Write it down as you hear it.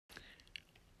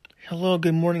Hello,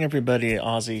 good morning, everybody.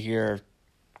 Ozzy here.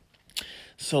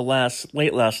 So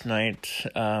late last night,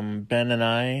 Ben and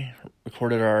I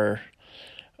recorded our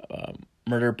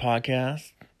murder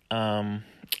podcast,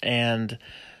 and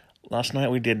last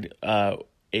night we did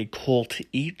a cult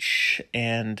each,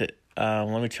 and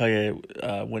let me tell you,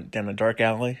 went down a dark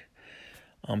alley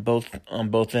on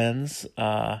both ends.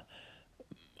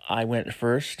 I went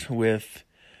first with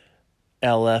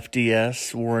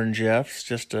LFDS Warren Jeffs,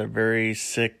 just a very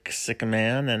sick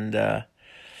man, and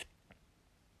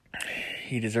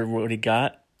he deserved what he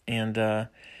got, and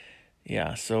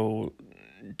yeah, so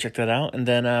check that out. And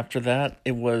then after that,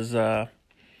 it was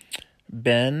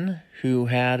Ben who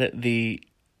had the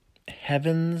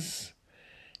heavens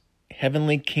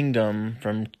heavenly kingdom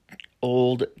from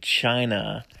old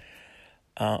China.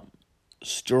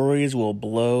 Stories will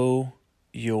blow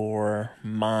your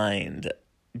mind.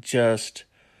 Just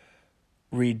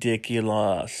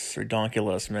ridiculous,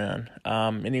 man.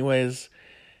 Anyways,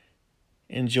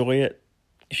 enjoy it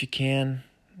if you can.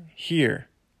 Here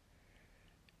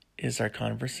is our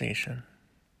conversation.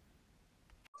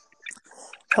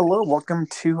 Hello, welcome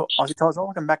to Aussie Tells All.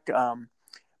 Welcome back to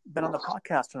Ben on the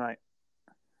podcast tonight.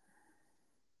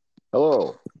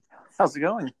 Hello. How's it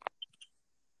going?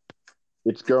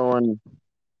 It's going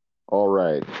all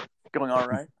right. Going all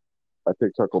right. I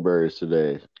picked huckleberries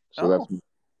today, so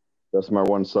that's my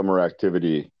one summer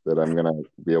activity that I'm gonna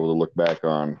be able to look back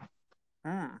on.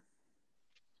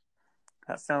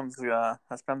 That sounds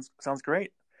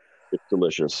great. It's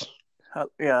delicious.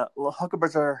 Yeah, well,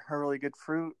 huckleberries are a really good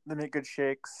fruit. They make good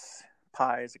shakes,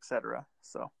 pies, etc.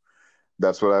 So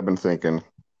That's what I've been thinking.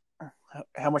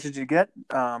 how much did you get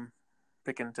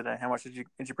picking today? How much did you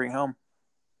bring home?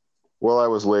 Well, I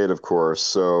was late, of course,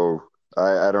 so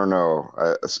I don't know.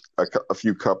 A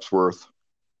few cups worth.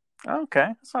 Okay,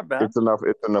 that's not bad. It's enough.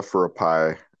 It's enough for a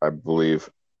pie, I believe,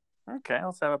 Okay,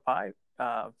 let's have a pie.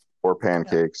 or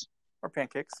pancakes. Or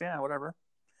pancakes. Yeah, whatever.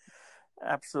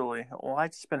 Absolutely. Well, I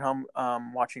just been home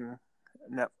watching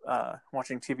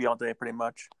watching TV all day, pretty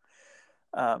much.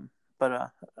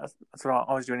 But that's what I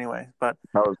always do anyway. But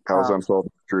How's Unsolved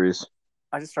Mysteries?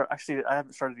 I just start. Actually, I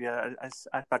haven't started yet.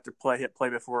 I had to hit play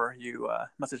before you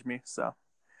messaged me. So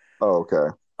Oh, okay.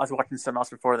 I was watching something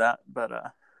else before that. But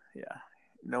yeah,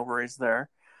 no worries there.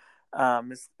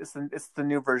 It's the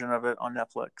new version of it on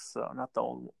Netflix, so not the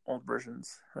old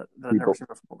versions that I've never seen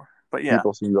before. But yeah,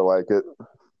 People seem to like it.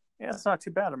 yeah, it's not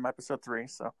too bad. I'm episode 3,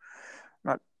 so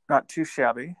not too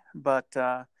shabby. But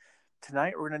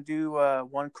tonight we're gonna do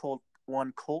one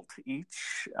cult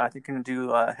each. I think we're gonna do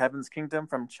Heaven's Kingdom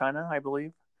from China, I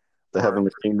believe, The or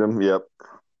Heavenly Kingdom. Yep.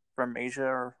 from Asia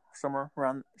or somewhere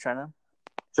around China.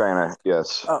 China.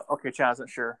 Yes. Oh, okay, China isn't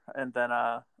sure. And then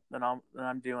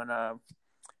I'm doing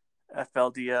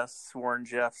FLDS Warren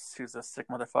Jeffs, who's a sick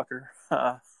motherfucker.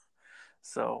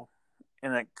 So,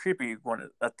 and a creepy one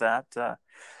at that.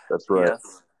 That's right.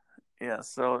 Yes. Yeah.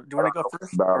 So, do you want to go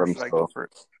first, About or him, should I go so.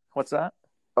 first? What's that?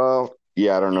 Oh,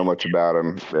 yeah, I don't know much about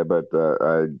him, but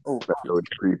I Oh, know it's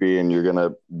creepy, and you're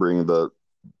gonna bring the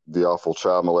awful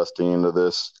child molesting into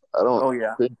this. oh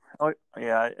yeah. Think, Oh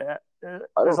yeah. I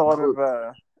There's don't a lot know.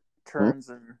 of Hmm? turns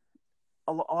and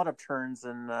a lot of turns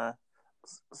and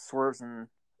swerves and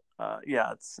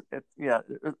yeah,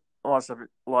 a lot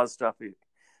of stuff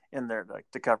in there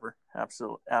to cover.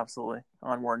 Absolutely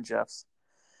on Warren Jeffs.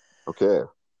 Okay.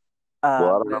 Well, I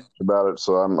don't know Would much about it,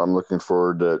 so I'm looking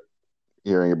forward to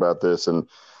hearing about this. And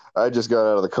I just got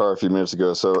out of the car a few minutes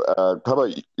ago, so how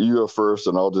about you go first,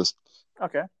 and I'll just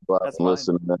Okay, go out that's and fine.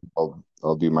 listen, and then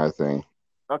I'll do my thing.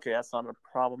 Okay, that's not a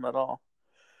problem at all.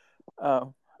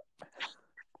 Oh,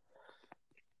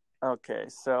 okay.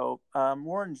 So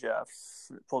Warren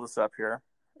Jeffs, pull this up here.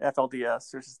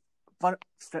 FLDS.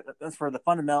 That's for the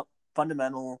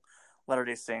fundamental Latter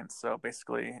Day Saints. So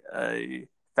basically, a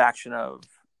faction of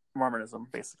Mormonism,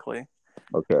 basically.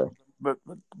 Okay. But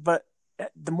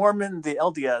the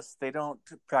LDS, they don't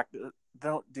practice. They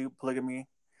don't do polygamy.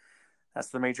 That's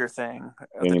the major thing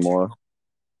of the two Anymore?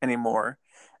 anymore.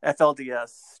 FLDS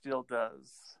still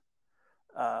does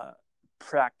uh,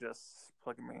 practice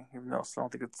polygamy, even though I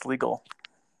don't think it's legal.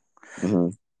 Hmm.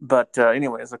 But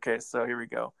anyways, okay, so here we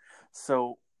go.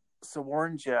 So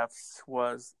Warren Jeffs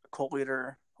was a cult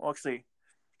leader. Well, actually,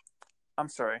 I'm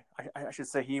sorry. I should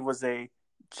say he was a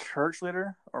church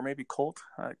leader or maybe cult,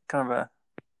 kind of a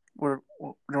what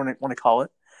do you want to call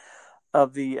it,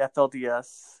 of the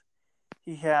FLDS.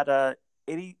 He had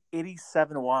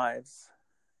 87 wives,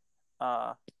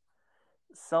 uh,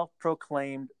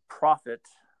 self-proclaimed prophet,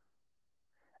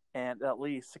 and at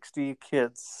least 60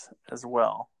 kids as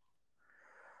well.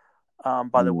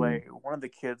 By the way, one of the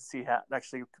kids he had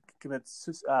actually committed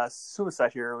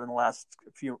suicide here in the last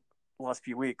few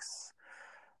weeks.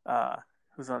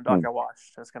 Who's on a doc I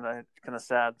watched. It's kind of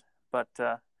sad, but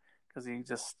because he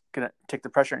just couldn't take the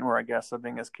pressure anymore, I guess, of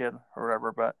being his kid or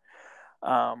whatever. But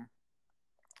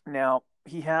now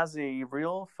he has a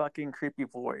real fucking creepy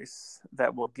voice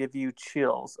that will give you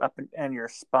chills up and your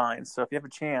spine. So if you have a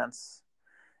chance,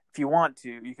 if you want to,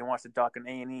 you can watch the doc on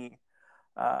A&E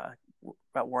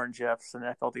about Warren Jeffs and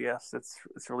FLDS. It's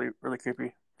really, really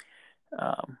creepy.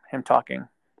 Him talking.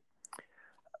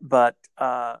 But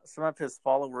some of his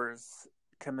followers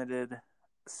committed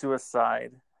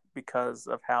suicide because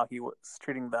of how he was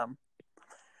treating them.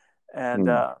 And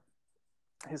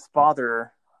his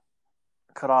father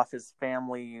cut off his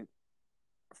family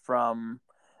from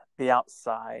the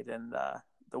outside, and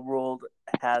the world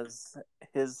has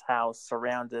his house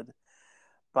surrounded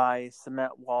by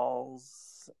cement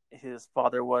walls. His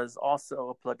father was also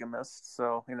a polygamist,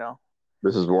 so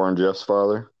This is Warren Jeff's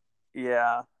father.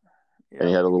 Yeah. And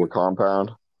he had a little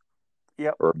compound.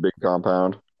 Yep. Or a big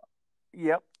compound.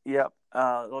 Yep.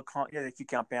 A few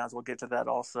compounds. We'll get to that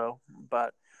also,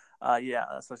 but so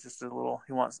it's just a little.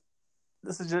 He wants.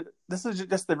 This is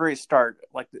just the very start.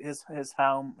 Like his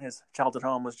home, his childhood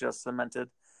home was just cement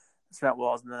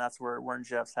walls, and then that's where Warren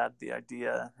Jeffs had the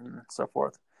idea and so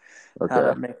forth. Okay.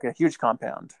 How to make a huge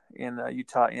compound in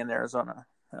Utah and Arizona,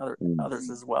 others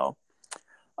as well.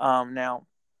 Now,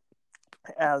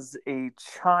 as a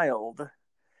child,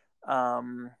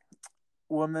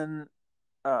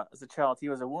 he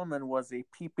was a woman, was a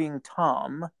peeping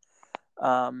Tom,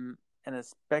 and it's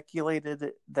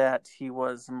speculated that he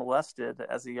was molested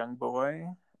as a young boy,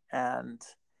 and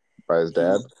by his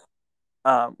dad.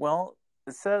 Well,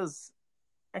 it says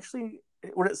actually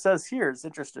what it says here is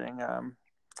interesting.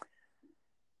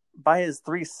 By his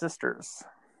 3 sisters.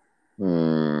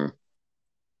 I'm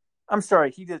sorry,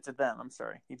 he did it to them.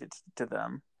 He did it to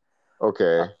them.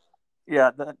 Okay.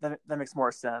 Yeah, that makes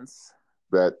more sense.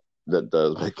 That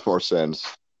does make more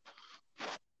sense.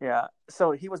 Yeah.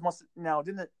 So he was most now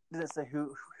didn't it say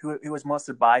who he was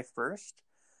molested by first?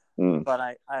 But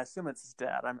I assume it's his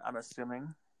dad. I'm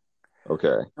assuming.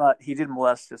 Okay. But he did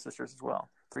molest his sisters as well.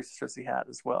 3 sisters he had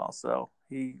as well. So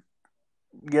he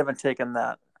give and take on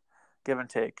that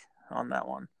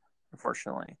one,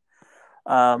 unfortunately.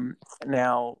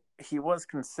 Now he was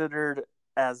considered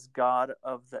as god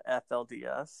of the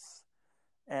FLDS,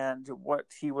 and what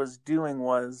he was doing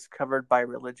was covered by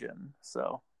religion.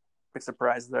 So, big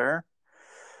surprise there.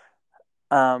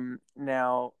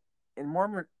 Now, in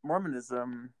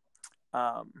Mormonism,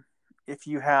 if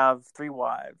you have 3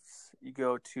 wives, you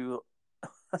go to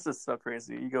this is so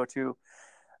crazy. You go to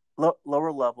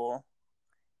lower level.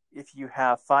 If you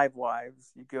have 5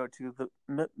 wives, you go to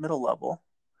the middle level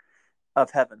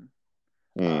of heaven.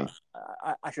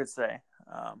 I should say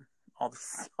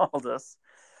all this.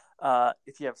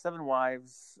 If you have 7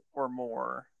 wives or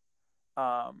more,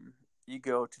 you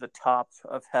go to the top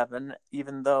of heaven,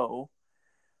 even though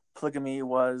polygamy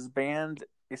was banned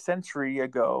a century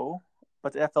ago,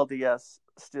 but the FLDS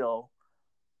still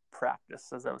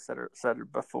practice, as I was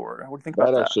said before. What do you think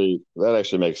about that? That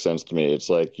actually makes sense to me. It's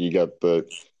like you got the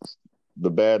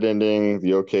bad ending,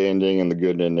 the okay ending, and the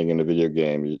good ending in a video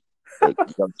game. You got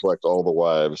to select all the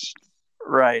wives.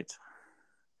 Right.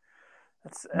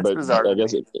 That's bizarre. I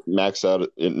guess it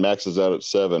maxes out at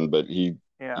 7, but he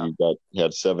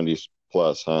had 70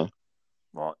 plus, huh?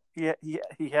 Well, he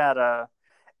had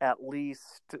at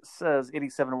least, it says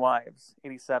 87 wives,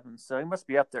 87. So he must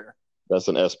be up there. That's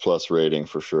an S plus rating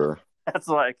for sure. That's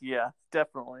like, yeah,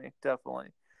 definitely.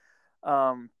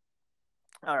 All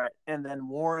right, and then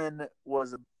Warren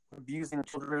was abusing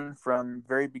children from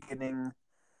very beginning.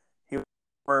 He was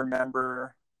a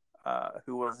member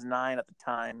who was 9 at the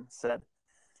time, said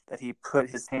that he put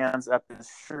his hands up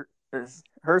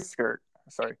her skirt.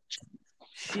 Sorry,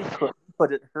 she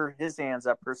put his hands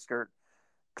up her skirt,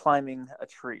 climbing a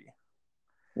tree.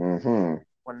 When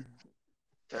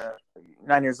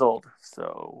 9 years old,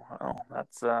 so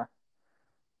that's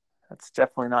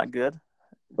definitely not good.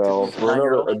 Well,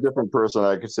 for a different person,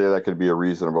 I could say that could be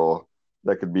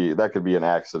that could be an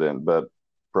accident, but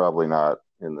probably not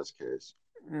in this case.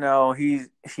 No, he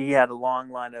had a long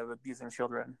line of abusing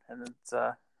children, and it's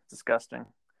disgusting.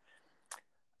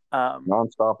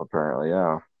 Nonstop, apparently,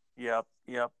 yeah.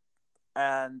 Yep.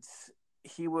 And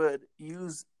he would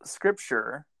use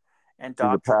scripture and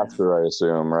doctrine. He's a pastor, I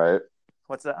assume, right?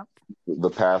 What's that? The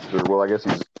pastor. Well, I guess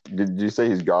did you say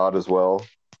he's God as well?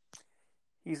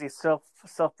 He's a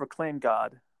self-proclaimed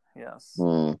God. Yes.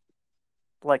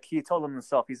 Like he told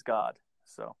himself he's God.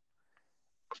 So,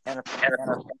 and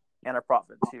and a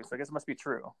prophet too. So I guess it must be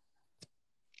true.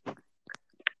 I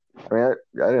mean,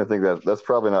 I didn't think that's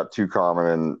probably not too common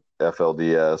in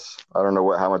FLDS. I don't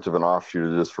know how much of an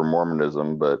offshoot it is for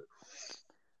Mormonism, but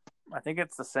I think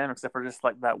it's the same, except for just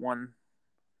like that one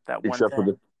except for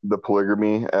thing. the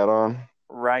polygamy add-on.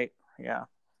 Right. Yeah.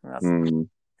 That's Hmm.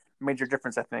 a major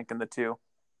difference, I think, in the two.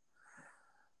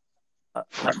 I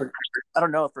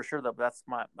don't know for sure though, but that's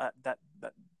my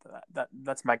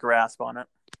that's my grasp on it.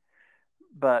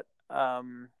 But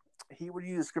he would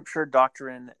use scripture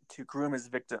doctrine to groom his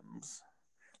victims,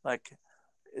 like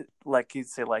he'd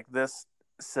say like this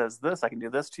says this, I can do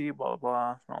this to you, blah blah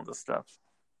blah, and all this stuff.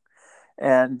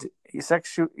 And he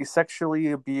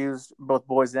sexually abused both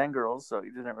boys and girls, so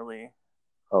he didn't really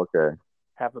Okay.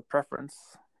 have a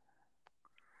preference,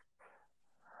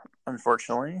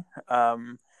 unfortunately.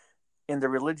 In the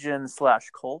religion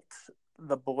 / cult,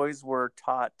 the boys were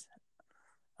taught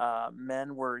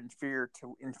men were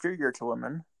inferior to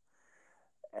women,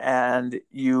 and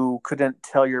you couldn't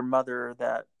tell your mother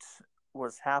that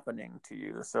was happening to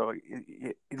you, so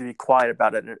you'd be quiet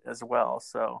about it as well.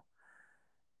 So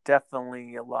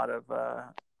definitely a lot of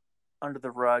under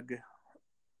the rug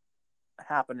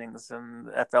happenings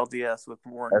in FLDS with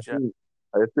Warren Jeffs.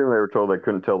 I assume they were told they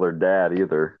couldn't tell their dad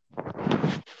either.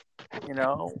 You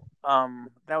know,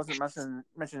 that wasn't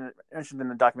mentioned in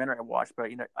the documentary I watched,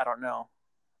 but I don't know.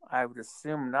 I would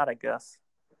assume not, I guess,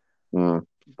 but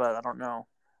I don't know.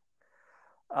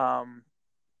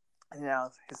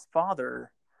 Now his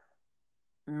father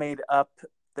made up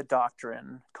the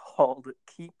doctrine called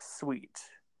 "Keep Sweet,"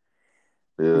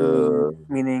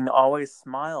 meaning always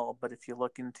smile. But if you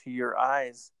look into your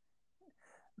eyes,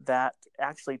 that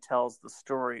actually tells the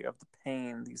story of the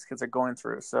pain these kids are going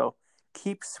through. So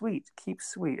keep sweet.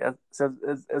 So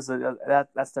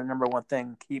that's the number one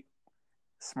thing.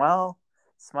 Smile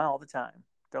all the time.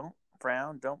 Don't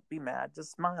frown. Don't be mad.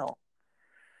 Just smile.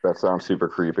 That sounds super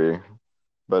creepy,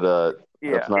 but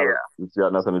that's not. Yeah. It's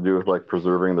got nothing to do with like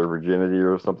preserving their virginity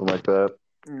or something like that.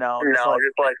 No,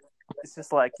 it's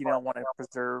just like want to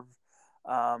preserve,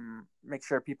 make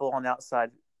sure people on the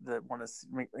outside that want to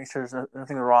make sure there's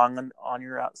nothing wrong on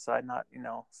your outside, not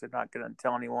so you're not going to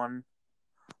tell anyone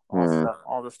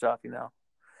all the stuff,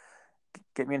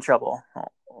 get me in trouble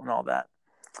and all that.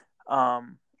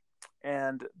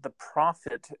 And the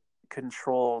prophet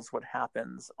controls what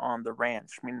happens on the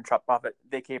ranch. I mean, prophet,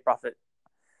 VK Prophet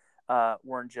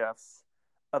Warren Jeffs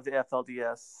of the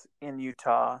FLDS in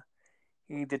Utah.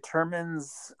 He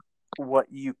determines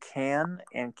what you can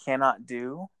and cannot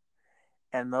do,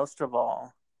 and most of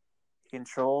all, he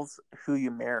controls who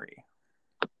you marry.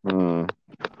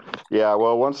 Yeah,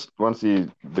 well, once he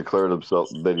declared himself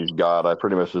that he's God, I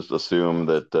pretty much just assume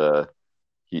that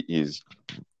he's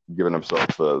given himself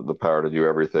the power to do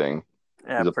everything.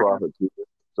 Yeah, he's a prophet.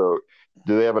 So,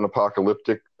 do they have an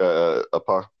apocalyptic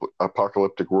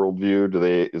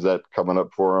worldview? Is that coming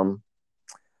up for him?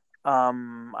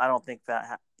 I don't think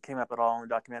that came up at all in the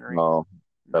documentary. No,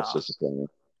 that's just a thing.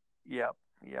 Yep.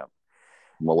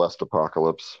 Molest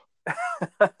apocalypse.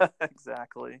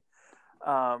 Exactly.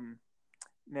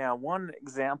 Now, one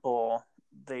example,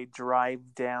 they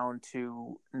drive down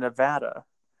to Nevada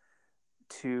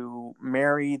to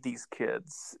marry these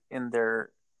kids in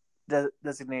their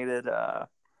designated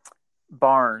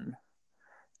barn.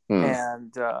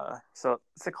 And so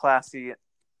it's a classy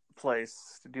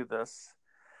place to do this.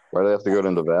 Why do they have to go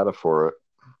to Nevada for it?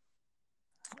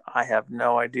 I have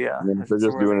no idea. I mean, if they're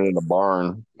just doing it in a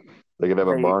barn, they could have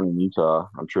a barn in Utah.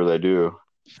 I'm sure they do.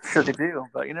 Sure they do,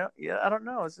 but I don't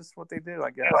know. It's just what they do,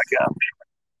 I guess.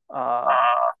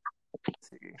 Let's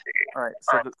see. All right,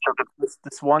 so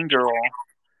this one girl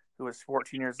who was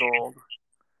 14 years old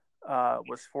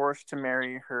was forced to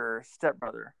marry her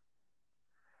stepbrother,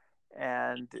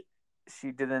 and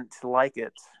she didn't like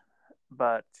it,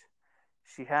 but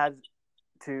she had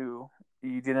to.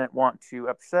 You didn't want to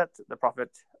upset the prophet,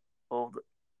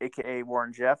 aka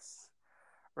Warren Jeffs,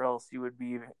 or else you would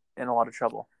be in a lot of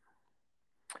trouble.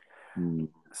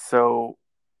 So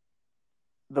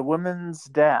the woman's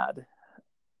dad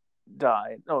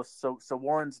died. Oh, so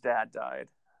Warren's dad died,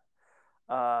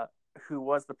 who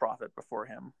was the prophet before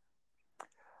him.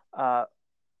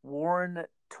 Warren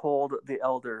told the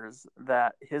elders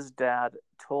that his dad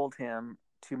told him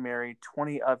to marry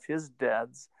 20 of his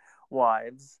dad's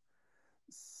wives.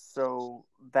 So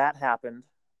that happened.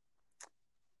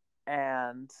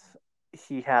 And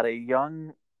he had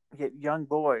young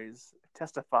boys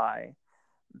testify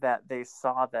that they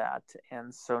saw that,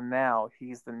 and so now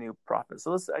he's the new prophet.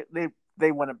 So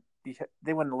they went a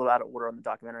little out of order on the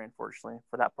documentary, unfortunately,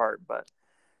 for that part. But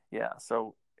yeah,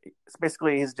 so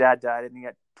basically his dad died, and he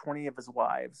had 20 of his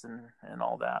wives and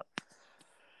all that.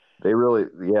 They really,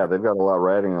 yeah, they've got a lot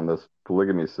riding on this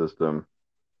polygamy system.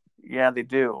 Yeah, they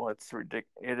do.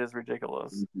 It is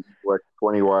ridiculous. Like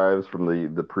 20 wives from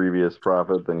the previous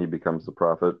prophet, then he becomes the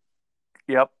prophet.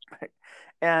 Yep.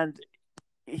 And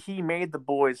he made the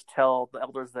boys tell the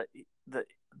elders that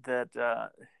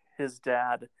his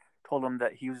dad told him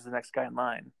that he was the next guy in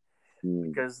line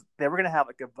because they were gonna have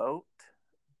like a vote,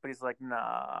 but he's like,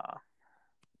 nah,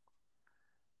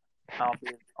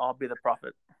 I'll be the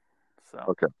prophet. So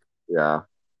okay, yeah,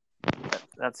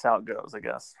 that's how it goes, I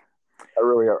guess.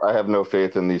 I have no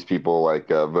faith in these people like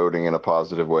voting in a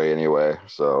positive way anyway.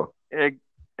 So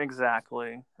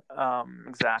Exactly,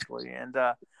 exactly, and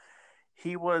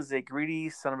he was a greedy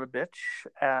son of a bitch.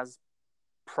 As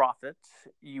prophet,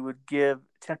 you would give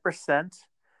 10%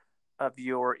 of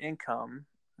your income.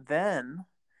 Then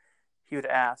he would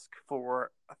ask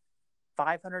for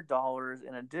 $500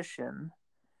 in addition.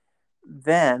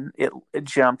 Then it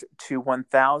jumped to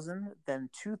 1,000, then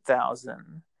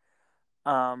 2,000.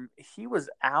 He was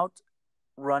out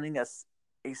running a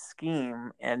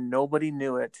scheme and nobody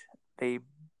knew it. They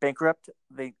bankrupt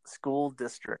the school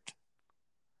district.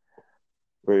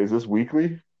 wait, is this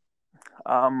weekly?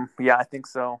 Yeah, I think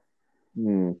so.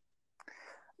 Hmm.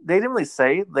 They didn't really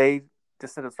say. They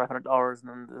just said it's $500 and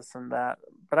then this and that.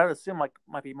 But I would assume like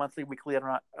might be monthly, weekly.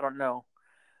 I don't know.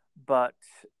 But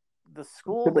the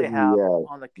school they Typically, have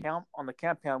yeah. on the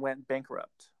campaign went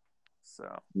bankrupt.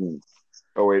 So. Hmm.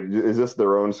 Oh wait, is this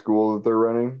their own school that they're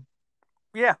running?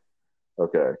 Yeah.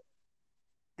 Okay.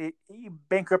 He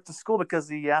bankrupted the school because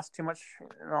he asked too much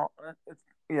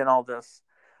in all this.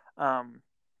 Um,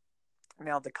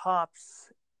 Now the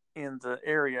cops in the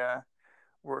area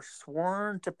were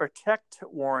sworn to protect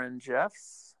Warren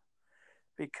Jeffs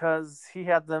because he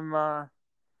had them.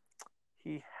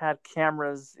 He had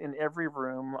cameras in every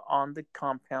room on the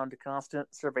compound,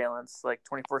 constant surveillance, like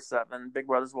 24/7. Big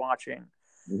Brother's watching.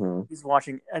 Mm-hmm. He's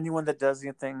watching anyone that does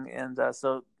anything, and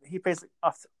so he pays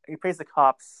the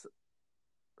cops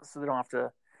so they don't have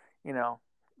to,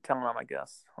 tell them, I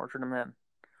guess, or turn them in.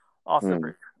 Also,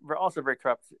 also very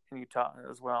corrupt in Utah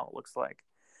as well. It looks like.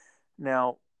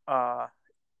 Now,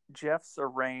 Jeffs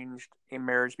arranged a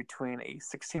marriage between a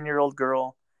 16-year-old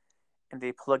girl and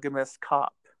a polygamous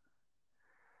cop.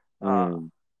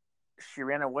 She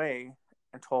ran away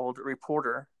and told a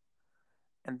reporter,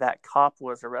 and that cop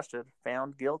was arrested,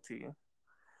 found guilty.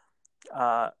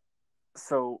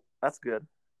 So that's good.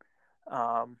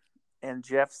 And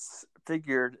Jeffs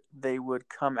figured they would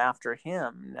come after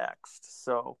him next.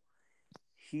 So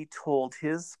he told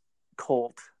his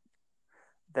cult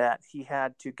that he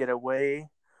had to get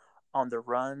away on the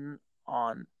run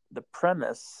on the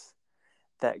premise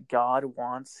that God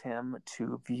wants him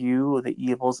to view the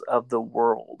evils of the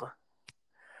world.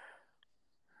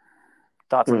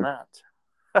 Thoughts on that?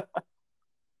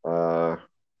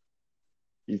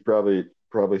 He's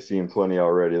probably seen plenty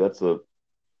already. So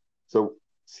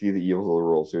see the evils of the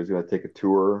world. So he's gonna take a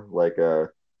tour like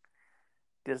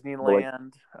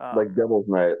Disneyland, like Devil's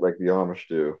Night, like the Amish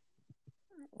do.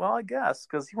 Well, I guess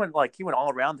because he went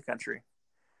all around the country.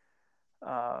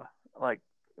 Like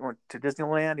he went to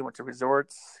Disneyland, he went to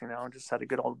resorts. Just had a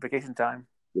good old vacation time.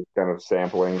 Just kind of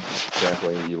sampling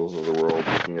the evils of the world,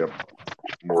 looking at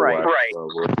more right.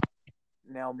 Right.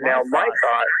 Now my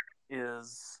thought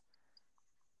is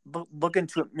look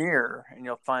into a mirror and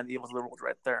you'll find the evils of the world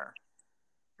right there.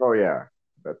 Oh yeah,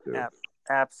 that too.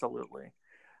 Absolutely.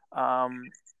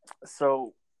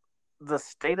 So the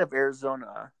state of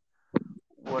Arizona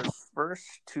was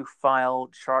first to file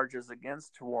charges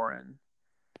against Warren.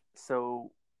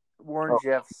 So Warren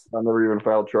Jeffs. I never even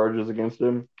filed charges against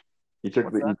him. He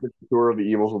took the tour of the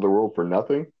evils of the world for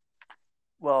nothing.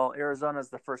 Well, Arizona is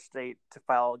the first state to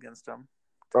file against him,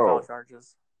 file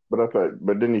charges. But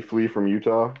didn't he flee from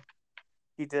Utah?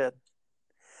 He did.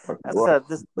 Okay. As I said,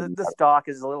 this doc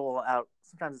is a little out.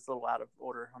 Sometimes it's a little out of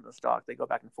order on this doc. They go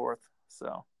back and forth.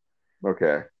 So.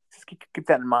 Okay. Just keep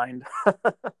that in mind.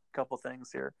 A couple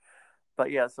things here.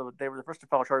 But yeah, so they were the first to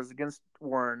file charges against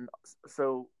Warren.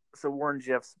 So Warren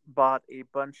Jeffs bought a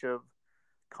bunch of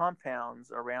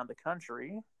compounds around the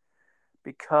country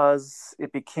because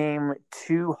it became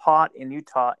too hot in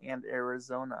Utah and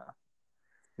Arizona.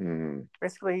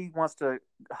 Basically, he wants to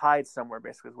hide somewhere.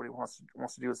 Basically, is what he wants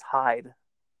to do is hide.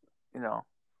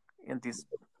 In these.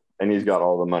 And he's got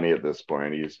all the money at this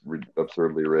point. He's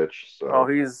absurdly rich. So. Oh,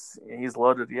 he's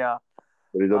loaded. Yeah.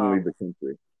 But he doesn't leave the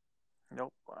country.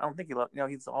 Nope, I don't think he left.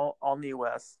 He's all in the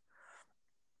U.S.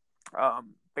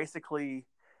 Basically,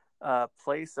 a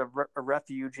place of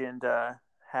refuge and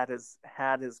had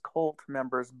his cult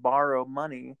members borrow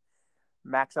money,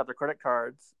 max out their credit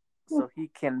cards, so he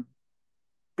can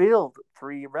build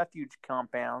 3 refuge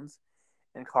compounds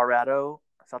in Colorado,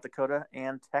 South Dakota,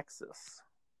 and Texas.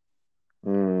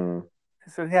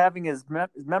 So having his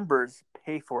members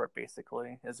pay for it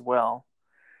basically as well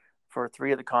for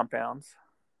 3 of the compounds.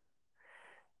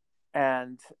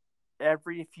 And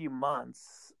every few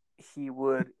months he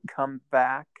would come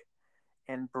back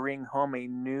and bring home a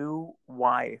new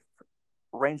wife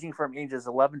ranging from ages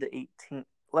 11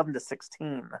 to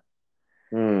 16.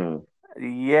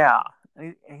 Yeah.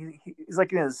 He's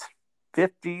like in his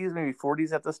 50s, maybe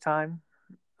 40s at this time,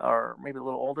 or maybe a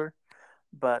little older.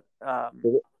 But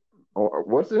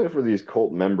what's in it for these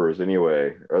cult members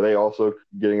anyway? Are they also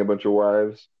getting a bunch of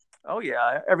wives? Oh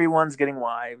yeah, everyone's getting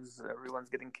wives. Everyone's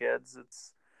getting kids.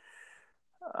 It's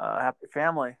a happy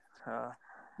family.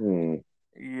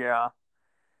 Yeah.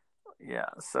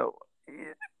 So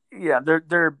yeah,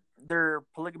 they're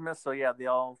polygamous. So yeah, they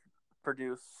all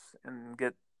produce and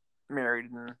get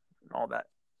married and all that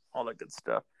good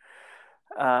stuff.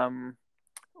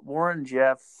 Warren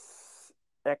Jeffs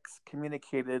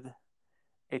excommunicated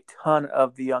a ton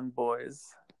of the young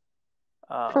boys.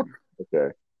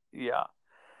 Okay. Yeah.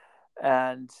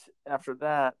 And after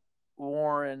that,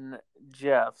 Warren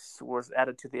Jeffs was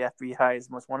added to the FBI's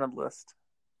most wanted list,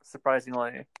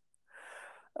 surprisingly.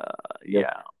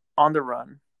 Yeah, on the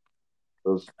run.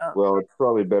 Well, it's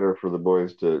probably better for the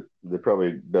boys they're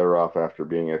probably better off after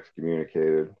being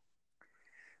excommunicated.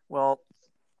 Well,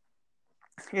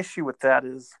 the issue with that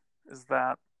is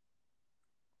that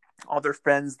all their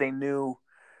friends they knew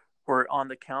were on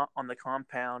the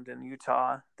compound in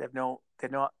Utah. They have no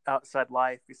outside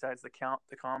life besides the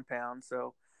compound.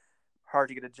 So hard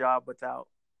to get a job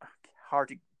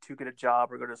to get a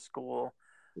job or go to school.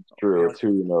 It's true. It's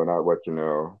who you know, not what you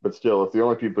know. But still, if the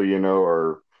only people you know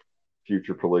are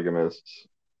future polygamists,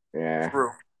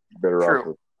 True. Better off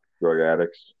with drug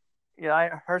addicts. Yeah,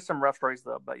 I heard some rough stories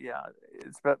though, but yeah,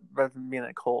 it's better than being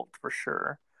a cult for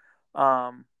sure.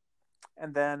 And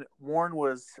then Warren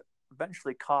was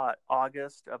eventually caught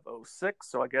August of 2006,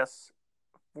 so I guess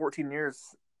 14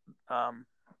 years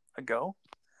ago.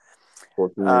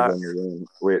 14 years on your run.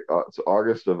 Wait, it's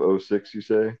August of 2006, you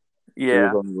say? Yeah.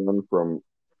 He was on the run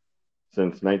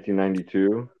since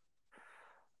 1992?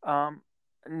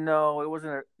 No, it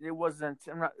wasn't.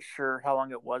 I'm not sure how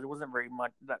long it was. It wasn't very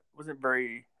much. That wasn't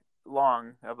very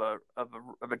long of a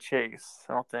chase,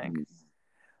 I don't think.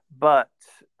 But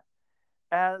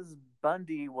as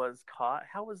Bundy was caught,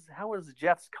 how was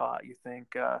Jeffs caught, you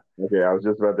think? Okay, I was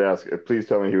just about to ask. Please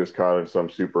tell me he was caught in some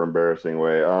super embarrassing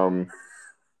way.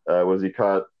 Was he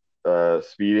caught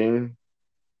speeding?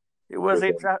 It was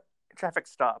a traffic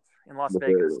stop in Las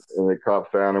Vegas. And the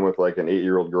cop found him with like an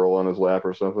 8-year-old girl on his lap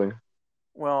or something?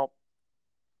 Well,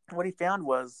 what he found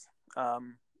was, so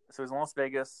he was in Las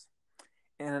Vegas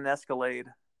in an Escalade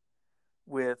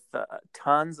with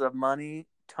tons of money,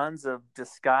 tons of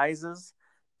disguises,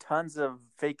 tons of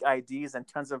fake IDs, and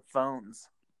tons of phones.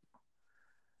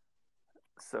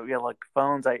 So yeah, like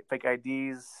phones, fake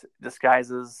IDs,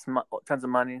 disguises, tons of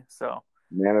money. So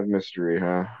man of mystery,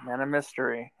 huh? Man of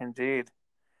mystery, indeed.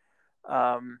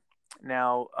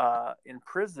 Now, in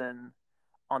prison,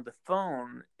 on the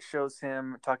phone, shows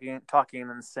him talking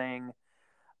and saying,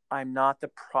 "I'm not the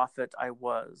prophet I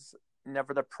was,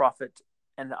 never the prophet,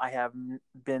 and I have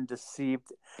been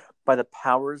deceived by the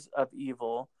powers of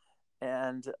evil,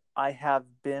 and I have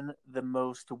been the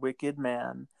most wicked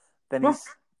man." Then he's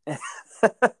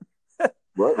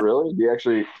what, really? He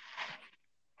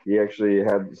actually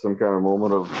had some kind of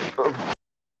moment of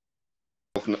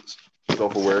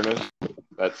self-awareness.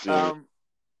 That seems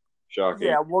shocking.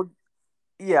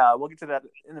 Yeah, we'll get to that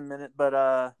in a minute. But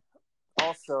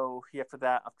also,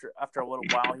 after a little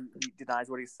while, he denies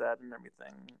what he said and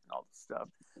everything, and all this stuff.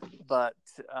 But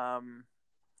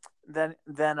then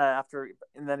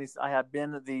he's, "I have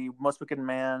been the most wicked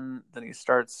man." Then he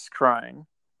starts crying.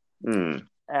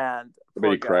 And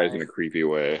he cries in a creepy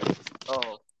way.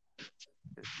 Oh,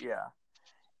 yeah.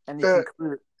 And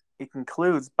he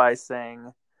concludes by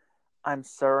saying, "I'm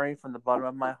sorry from the bottom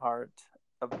of my heart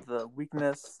of the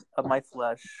weakness of my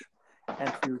flesh,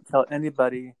 and to tell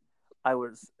anybody I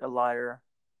was a liar.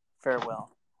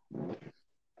 Farewell."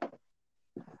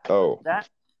 Oh. That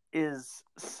is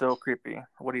so creepy,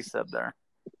 what he said there.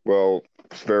 Well,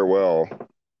 farewell.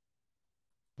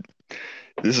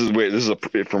 This is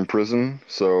from prison.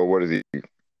 So what is he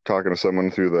talking to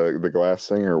someone through the glass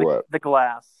thing or what? The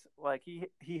glass. Like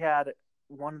he had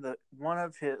one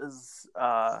of his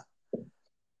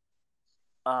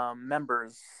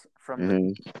members from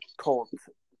the cult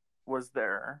was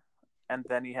there, and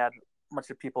then he had a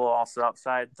bunch of people also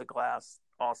outside the glass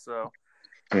also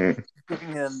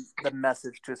giving him the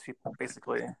message to his people,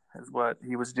 basically, is what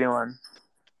he was doing.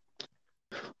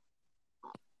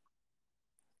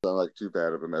 Not like too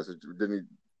bad of a message. Wasn't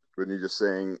he just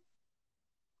saying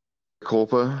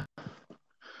culpa?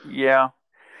 Yeah.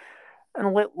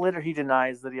 And later he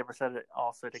denies that he ever said it.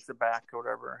 Also takes it back or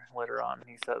whatever. Later on,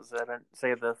 he says, "I didn't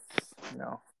say this,"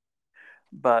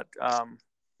 But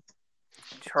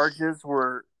charges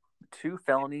were 2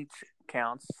 felony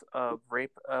counts of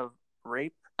rape of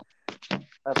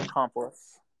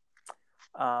accomplice.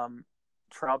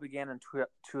 Trial began in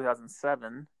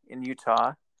 2007 in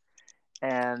Utah,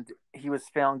 and he was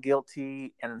found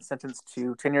guilty and sentenced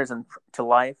to 10 years to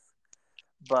life.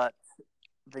 But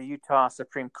the Utah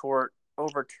Supreme Court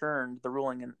overturned the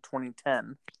ruling in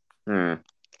 2010. And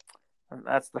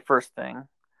that's the first thing.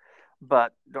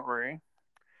 But don't worry.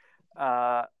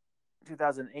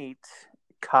 2008,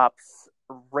 cops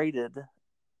raided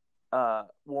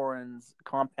Warren's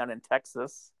compound in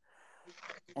Texas,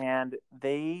 and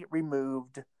they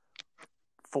removed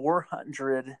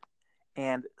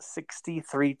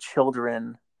 463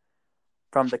 children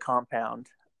from the compound,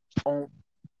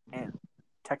 in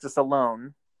Texas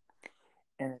alone.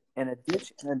 And in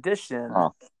addition,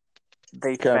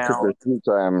 they kind of took their sweet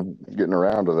time getting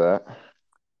around to that.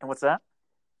 And what's that?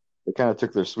 They kind of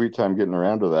took their sweet time getting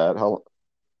around to that.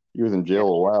 He was in jail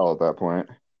a while at that point.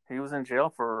 He was in jail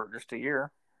for just a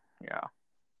year. Yeah.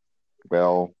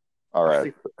 Well, all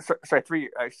right. Sorry, 3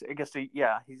 years. I guess he's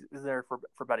there for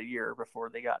about a year before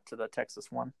they got to the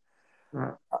Texas one.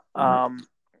 And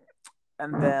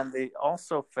then they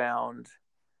also found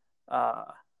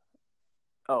a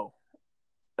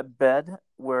bed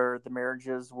where the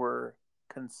marriages were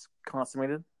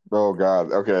consummated. Oh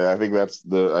God. Okay, I think I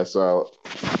saw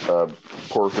a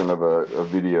portion of a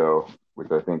video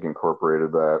which I think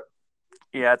incorporated that.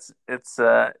 Yeah, it's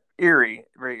eerie,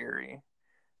 very eerie,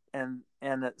 and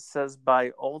it says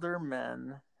by older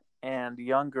men and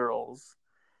young girls,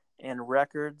 and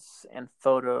records and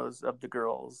photos of the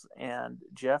girls, and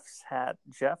Jeff's had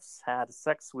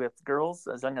sex with girls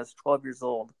as young as 12 years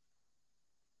old.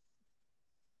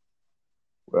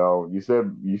 Well, you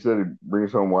said he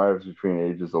brings home wives between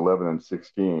ages 11 and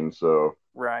 16, so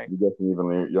right, you're guessing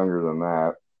even younger than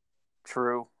that.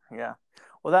 True. Yeah.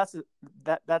 Well, that's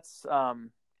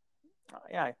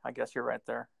yeah, I guess you're right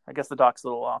there. I guess the doc's a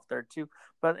little off there too,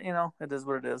 but it is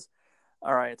what it is.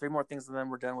 All right, 3 more things and then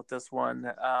we're done with this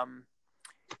one.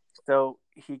 So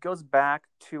he goes back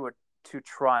to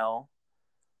trial.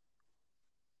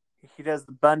 He does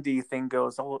the Bundy thing,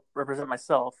 goes, "I'll represent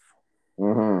myself."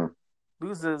 Mm-hmm.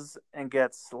 Loses and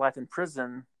gets life in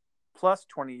prison plus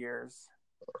 20 years.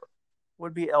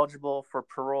 Would be eligible for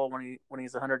parole when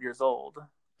he's 100 years old.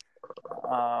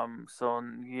 So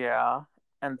yeah,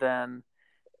 and then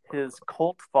his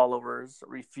cult followers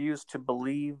refuse to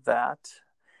believe that,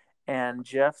 and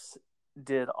Jeff's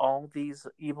did all these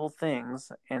evil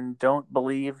things and don't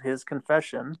believe his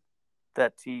confession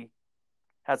that he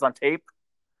has on tape,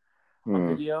 on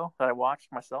video that I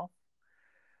watched myself.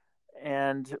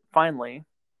 And finally,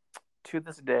 to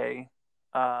this day,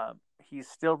 he's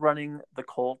still running the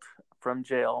cult from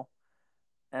jail,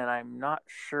 and I'm not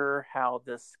sure how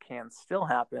this can still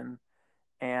happen.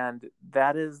 And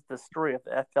that is the story of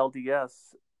the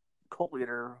FLDS cult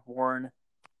leader, Warren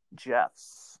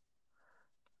Jeffs.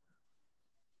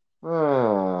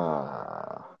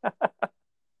 Whatever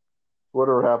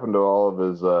happened to all of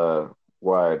his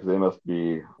wives? They must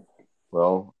be,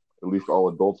 well, at least all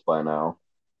adults by now.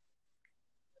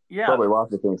 Yeah, probably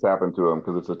lots of things happen to them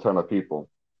because it's a ton of people.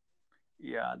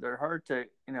 Yeah, they're hard to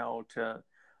they're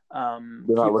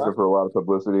not looking for a lot of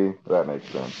publicity. That makes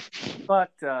sense.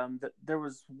 But there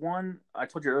was one I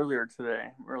told you earlier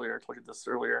today. I told you this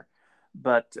earlier,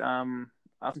 but I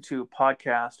listened to a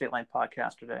podcast, Dateline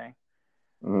podcast today,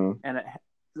 and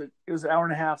it was an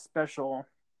 1.5-hour special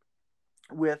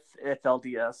with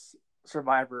FLDS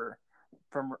survivor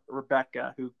from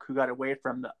Rebecca, who got away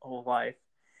from the whole life,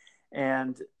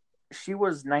 and she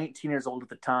was 19 years old at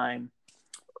the time,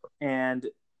 and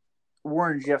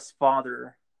Warren Jeff's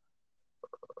father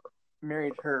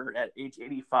married her at age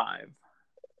 85.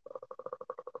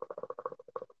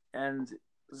 And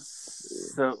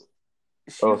so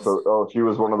she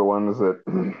was one of the ones that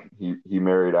he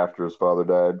married after his father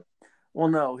died? Well,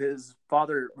 no, his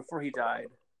father, before he died,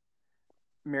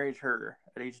 married her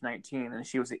at age 19, and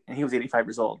he was 85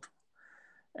 years old.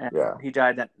 And he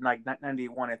died at like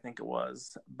 91, I think it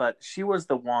was. But she was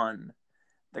the one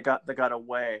that got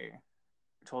away,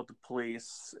 told the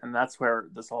police, and that's where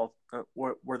this all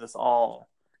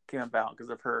came about, because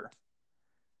of her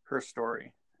her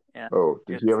story. And oh,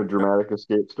 did she have a dramatic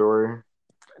escape story?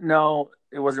 No,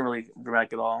 it wasn't really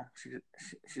dramatic at all. She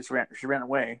just ran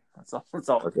away. That's all. That's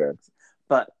all. Okay.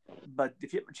 But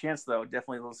if you have a chance, though,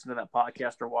 definitely listen to that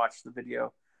podcast or watch the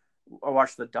video, or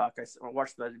watch the doc. Or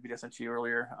watch the video I sent you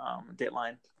earlier,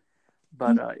 Dateline.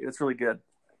 But it's really good.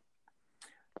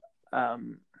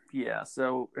 Yeah.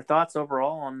 So, your thoughts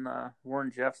overall on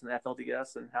Warren Jeffs and the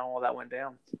FLDS and how all that went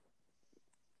down?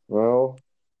 Well,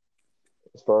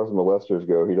 as far as molesters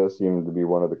go, he does seem to be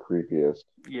one of the creepiest.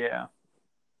 Yeah.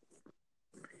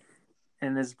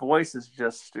 And his voice is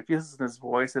just—if you listen to his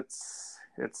voice, it's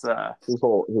his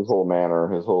whole manner,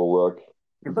 his whole look.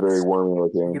 He's very wormy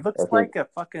looking. He looks like a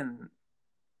fucking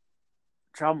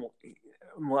child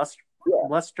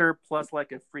molester plus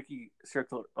like a freaky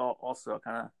circle, also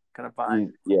kind of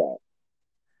vibe. Yeah,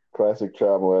 classic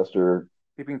child molester.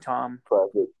 Peeping Tom.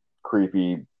 Classic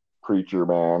creepy preacher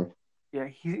man. Yeah,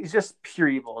 he's just pure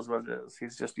evil, is what it is.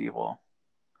 He's just evil.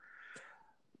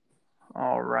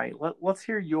 All right, let's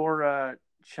hear your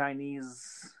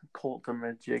Chinese cult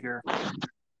Jigger.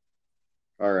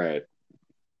 All right.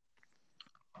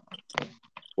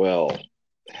 Well,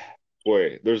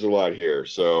 boy, there's a lot here.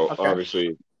 So obviously,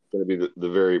 it's going to be the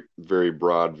very, very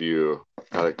broad view,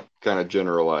 how to kind of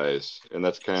generalize, and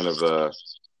that's kind of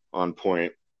on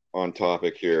point, on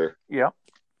topic here. Yeah.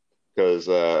 Because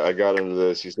I got into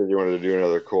this. You said you wanted to do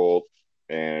another cult,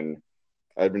 and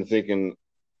I'd been thinking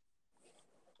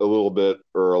a little bit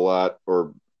or a lot,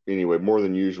 or anyway, more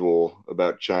than usual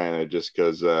about China, just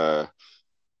because the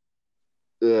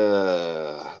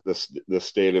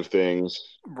state of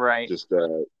things, right? Just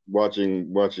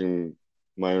watching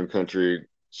my own country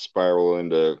spiral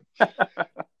into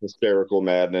hysterical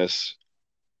madness.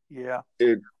 Yeah,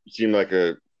 it seemed like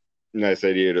a nice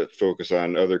idea to focus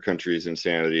on other countries'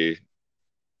 insanity,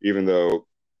 even though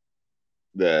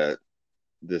this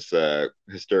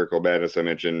hysterical madness I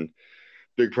mentioned,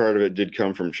 big part of it did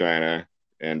come from China.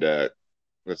 And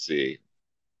let's see,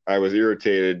 I was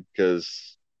irritated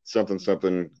because something.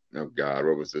 Oh God,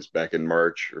 what was this? Back in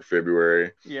March or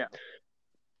February? Yeah.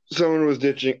 Someone was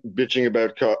bitching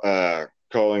about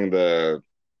calling the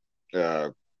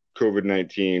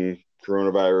COVID-19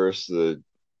 coronavirus the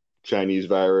Chinese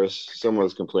virus. Someone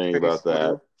was complaining about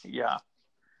that. Yeah.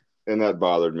 And that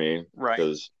bothered me. Right.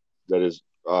 Because that is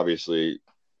obviously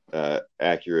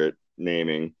accurate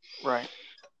naming. Right.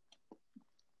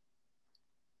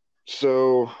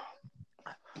 So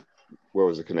what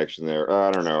was the connection there?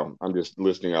 I don't know. I'm just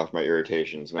listing off my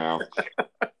irritations now.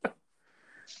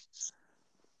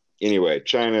 Anyway,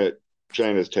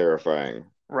 China's terrifying.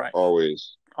 Right.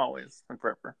 Always and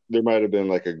forever. There might have been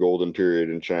like a golden period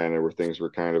in China where things were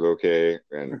kind of okay,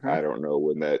 and I don't know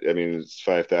when that. I mean, it's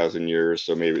 5,000 years,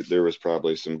 so maybe there was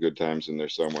probably some good times in there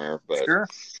somewhere. But sure.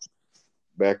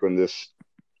 Back when this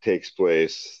takes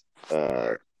place,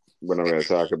 what I'm going to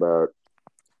talk about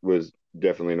was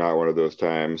definitely not one of those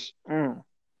times. What's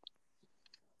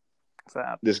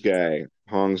that? This guy,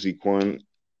 Hong Xiquan,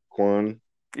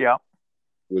 yeah,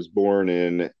 was born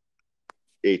in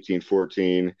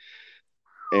 1814,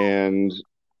 and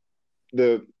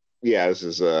this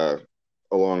is a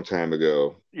long time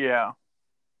ago. Yeah,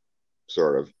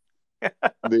 sort of.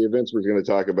 The events we're going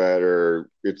to talk about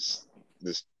it's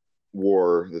this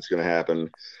war that's going to happen.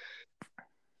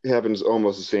 It happens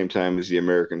almost the same time as the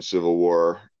American Civil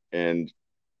War, and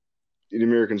in the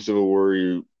American Civil War,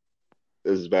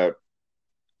 is about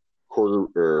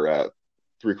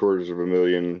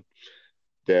 750,000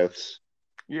 deaths.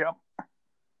 Yeah.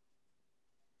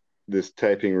 This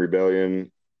Taiping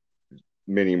Rebellion,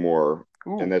 many more.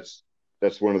 Ooh. And that's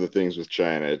one of the things with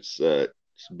China. It's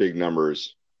big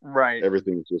numbers. Right.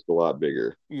 Everything's just a lot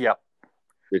bigger. Yep.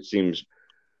 It seems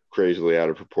crazily out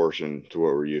of proportion to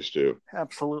what we're used to.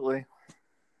 Absolutely.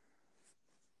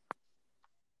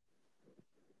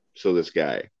 So this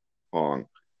guy, Hong,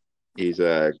 he's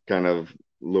a kind of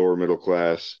lower middle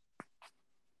class,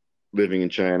 living in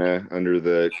China under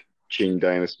the Qing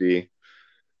dynasty.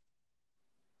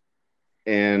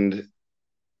 And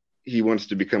he wants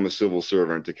to become a civil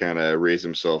servant to kind of raise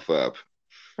himself up.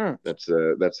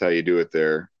 That's how you do it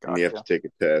there. Gotcha. And you have to take a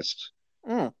test.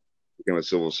 Become a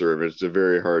civil servant. It's a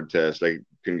very hard test. I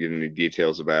couldn't get any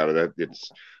details about it.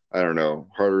 It's, I don't know,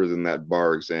 harder than that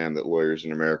bar exam that lawyers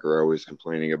in America are always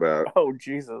complaining about. Oh,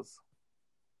 Jesus.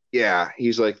 Yeah,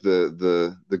 he's like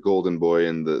the golden boy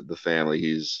in the family.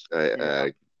 He's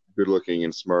good looking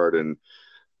and smart, and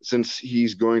since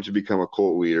he's going to become a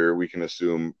cult leader, we can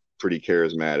assume pretty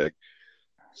charismatic.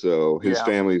 So his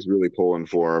family is really pulling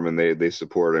for him, and they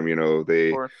support him. You know,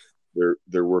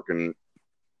 they're working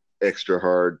extra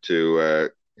hard to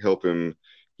help him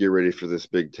get ready for this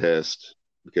big test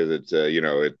because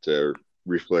it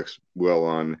reflects well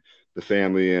on the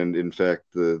family and in fact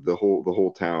the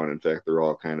whole town. In fact, they're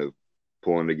all kind of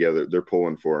pulling together. They're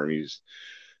pulling for him.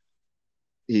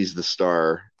 He's the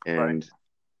star, and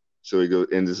so he goes.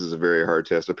 And this is a very hard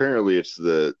test. Apparently, it's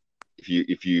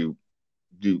if you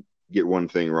do get one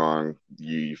thing wrong,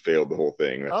 you failed the whole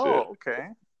thing. That's it.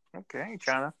 Okay,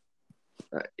 China.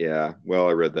 Yeah. Well,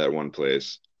 I read that one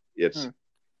place. It's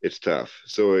tough.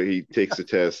 So he takes a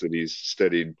test that he's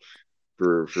studied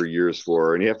for years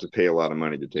for, and you have to pay a lot of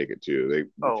money to take it too.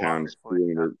 The town's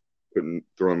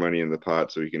throwing money in the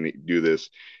pot so he can do this.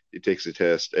 He takes a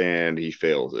test and he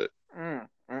fails it, and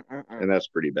that's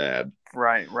pretty bad.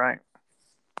 Right.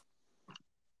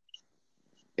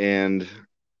 And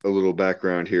a little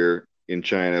background here in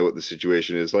China, what the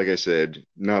situation is. Like I said,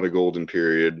 not a golden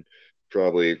period.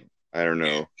 Probably, I don't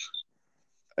know,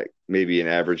 maybe an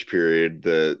average period.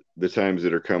 The times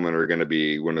that are coming are going to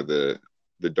be one of the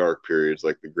dark periods,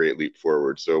 like the Great Leap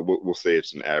Forward. So we'll say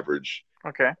it's an average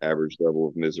level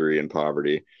of misery and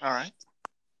poverty. All right.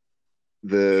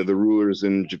 The rulers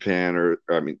in Japan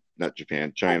not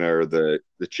Japan, China, are the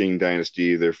Qing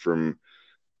dynasty. They're from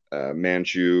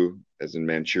Manchu, as in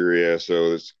Manchuria.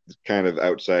 So it's kind of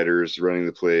outsiders running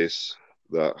the place.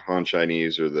 The Han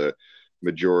Chinese are the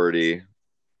majority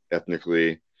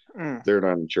ethnically. They're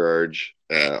not in charge.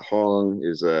 Hong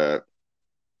is Aka.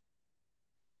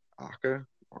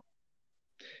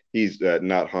 He's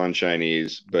not Han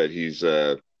Chinese, but he's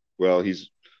more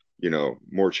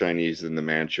Chinese than the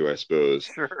Manchu, I suppose.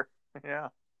 Sure. Yeah.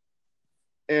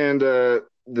 And the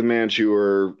Manchu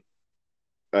are,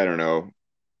 I don't know,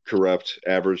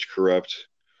 average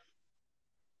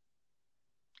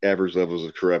levels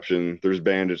of corruption. There's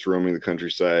bandits roaming the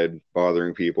countryside,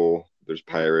 bothering people. There's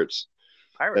pirates.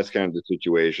 That's kind of the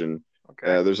situation.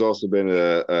 Okay. There's also been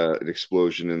an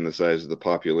explosion in the size of the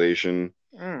population.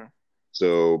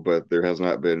 So, but there has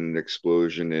not been an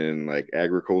explosion in like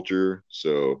agriculture.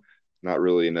 So, not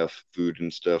really enough food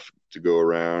and stuff to go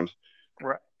around.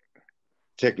 Right.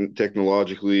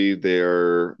 Technologically,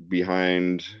 they're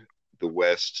behind the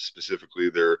West. Specifically,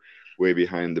 they're way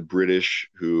behind the British,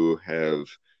 who have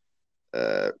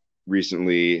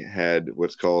recently had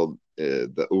what's called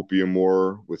the Opium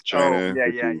War with China.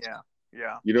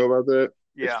 Yeah. You know about that?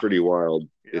 Yeah. It's pretty wild.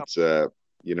 Yep. It's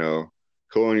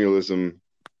colonialism.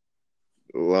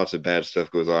 Lots of bad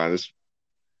stuff goes on. This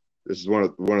is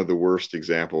one of the worst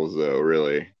examples, though.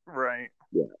 Really. Right.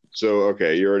 Yeah. So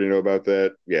okay, you already know about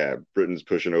that. Yeah, Britain's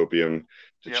pushing opium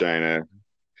to China.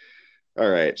 All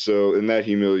right. So, and that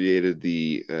humiliated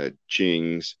the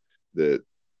Qings. The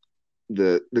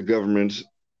government,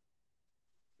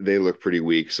 they look pretty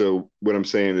weak. So what I'm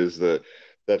saying is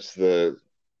that's the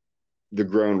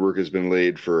groundwork has been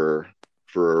laid for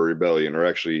a rebellion, or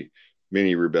actually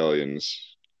many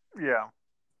rebellions. Yeah.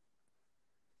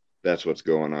 That's what's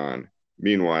going on.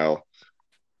 Meanwhile,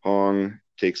 Hong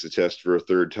takes the test for a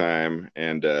third time,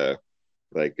 and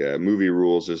movie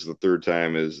rules is the third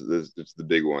time it's the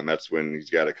big one. That's when he's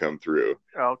got to come through.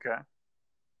 Okay.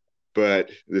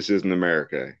 But this isn't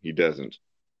America. He doesn't.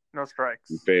 No strikes.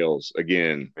 He fails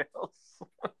again.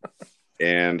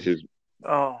 And his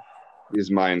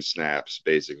mind snaps,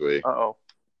 basically. Uh-oh.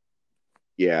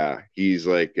 Yeah, he's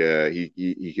like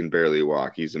he can barely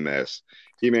walk. He's a mess.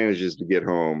 He manages to get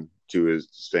home to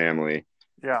his family.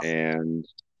 Yeah. And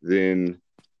then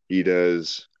he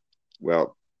does,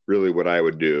 well, really what I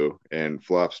would do, and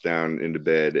flops down into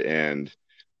bed and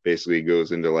basically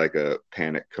goes into like a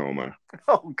panic coma.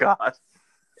 Oh, God.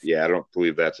 Yeah, I don't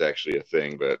believe that's actually a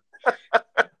thing, but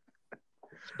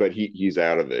he's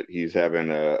out of it. He's having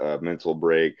a mental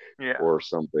break or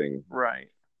something. Right.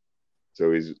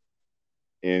 So he's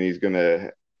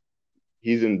in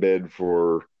bed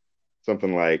for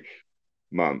something like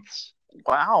months.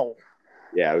 Wow.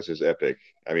 Yeah, this is epic.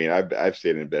 I mean, I've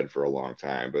stayed in bed for a long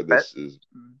time, but this is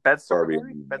bed sores.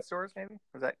 Bed sores, maybe?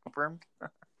 Is that confirmed?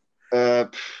 I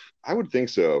would think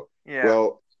so. Yeah.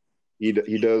 Well, he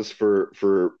does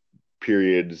for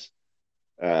periods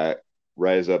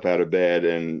rise up out of bed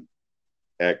and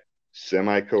act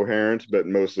semi-coherent, but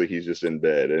mostly he's just in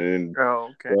bed. And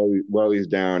while he's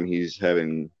down, he's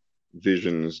having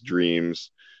visions,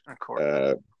 dreams. Of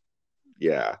course.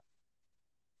 Yeah.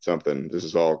 Something. This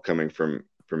is all coming from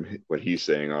what he's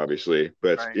saying, obviously.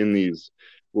 But in these,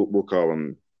 we'll call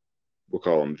them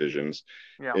visions.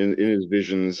 Yeah. In his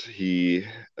visions, he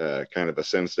kind of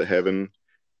ascends to heaven,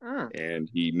 and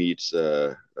he meets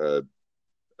a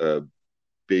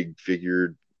big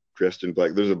figure dressed in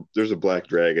black. There's a black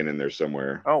dragon in there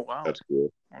somewhere. Oh, wow. That's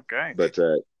cool. Okay. But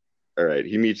all right.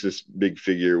 He meets this big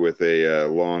figure with a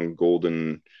long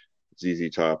golden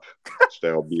ZZ Top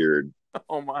style beard.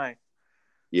 Oh my.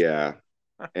 Yeah,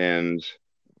 and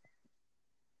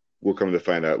we'll come to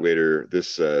find out later.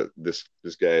 This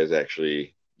guy is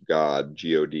actually God,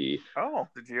 God. Oh,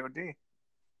 the God.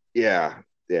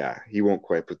 Yeah. He won't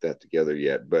quite put that together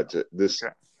yet, but this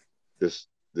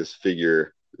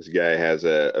figure, this guy has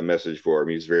a message for him.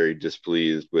 He's very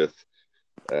displeased with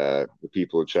the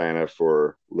people of China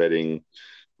for letting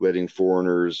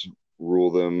foreigners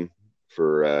rule them.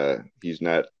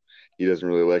 He doesn't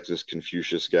really like this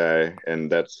Confucius guy,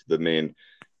 and that's the main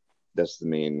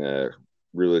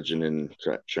religion in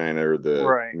China, or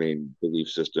the main belief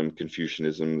system.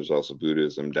 Confucianism. There's also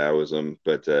Buddhism, Taoism,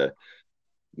 but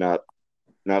not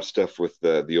stuff with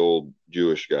the old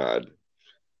Jewish God.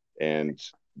 And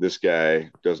this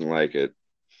guy doesn't like it.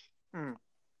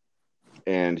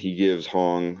 And he gives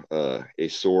Hong a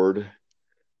sword,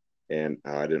 and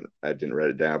I didn't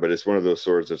write it down, but it's one of those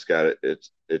swords that's got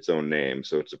its own name,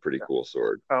 so it's a pretty cool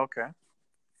sword. Oh, okay.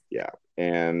 Yeah,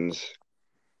 and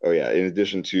in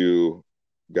addition to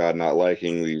God not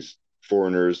liking these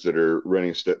foreigners that are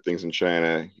running things in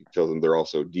China, he tells them they're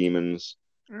also demons.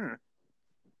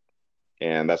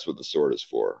 And that's what the sword is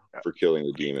for killing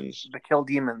the demons. To kill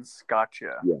demons.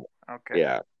 Gotcha. Yeah. Okay.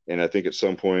 Yeah. And I think at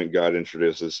some point God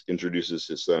introduces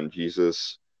his son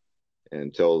Jesus,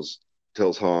 and tells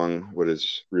Hong what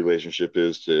his relationship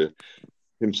is to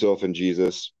himself and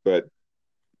Jesus. But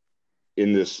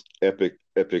in this epic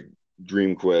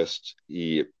dream quest,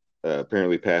 he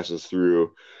apparently passes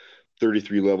through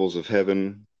 33 levels of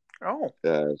heaven. Oh.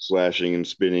 Slashing and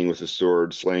spinning with his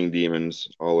sword, slaying demons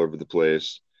all over the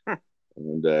place.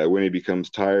 And when he becomes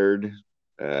tired,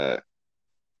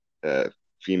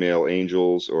 female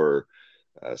angels or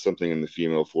something in the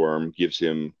female form gives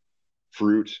him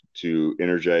fruit to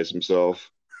energize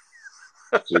himself,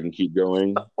 so he can keep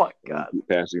going. Oh my God! Keep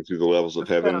passing through the levels of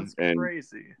heaven. And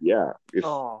crazy. Yeah,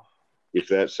 if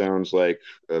that sounds like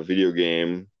a video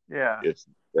game, that's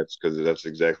because that's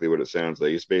exactly what it sounds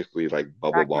like. It's basically like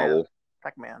Bubble Bobble.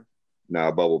 Pac-Man.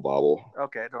 Nah, Bubble Bobble.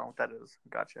 Okay, I don't know what that is.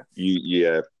 Gotcha.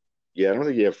 I don't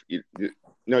think you have.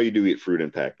 No, you do eat fruit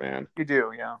in Pac-Man. You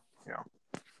do, yeah.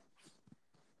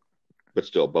 But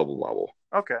still, Bubble Bobble.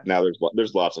 Okay. Now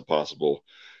there's lots of possible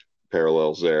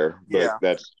parallels there,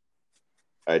 but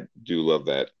I do love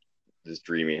this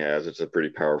dream he has. It's a pretty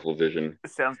powerful vision.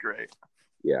 It sounds great.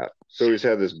 Yeah. So he's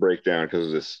had this breakdown because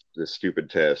of this stupid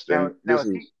test. Now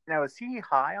is he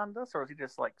high on this, or is he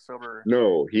just like sober?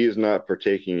 No, he is not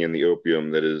partaking in the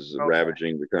opium that is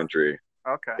ravaging the country.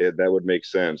 Okay. That would make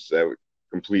sense. That would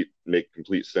make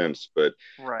complete sense. But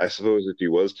I suppose if he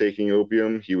was taking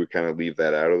opium, he would kind of leave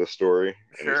that out of the story,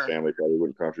 and his family probably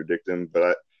wouldn't contradict him.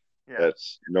 But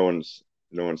that's no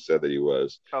one said that he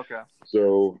was. Okay.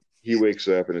 So he wakes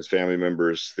up, and his family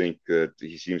members think that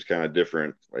he seems kind of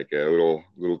different, like a little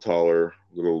taller,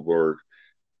 a little more,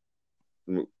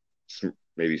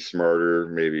 maybe smarter,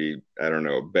 maybe, I don't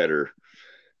know, better.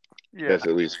 Yeah. That's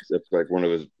like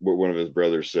what one of his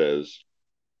brothers says.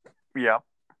 Yeah.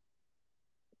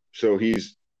 So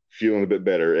he's feeling a bit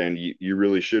better, and you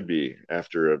really should be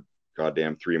after a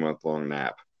goddamn 3-month-long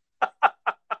nap.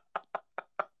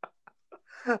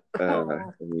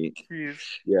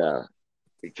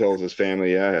 He tells his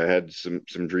family, I had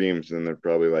some dreams, and they're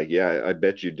probably like, yeah, I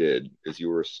bet you did, because you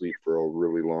were asleep for a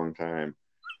really long time.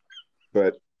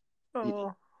 But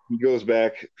he goes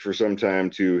back for some time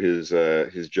to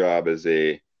his job as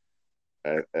he's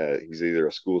either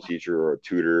a school teacher or a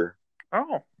tutor.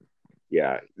 Oh.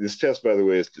 Yeah, this test, by the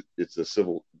way, it's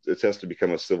a test to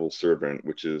become a civil servant,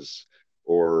 which is,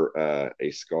 or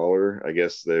a scholar. I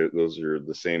guess those are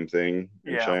the same thing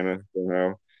in China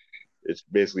somehow. It's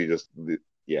basically just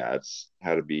it's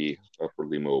how to be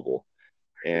upwardly mobile.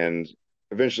 And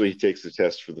eventually he takes the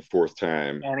test for the 4th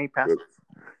time. And he passes.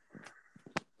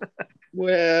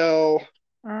 Well,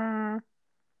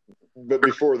 but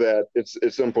before that, it's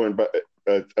at some point. But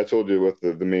I told you what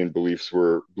the main belief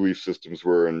systems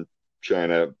were in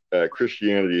China.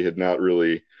 Christianity had not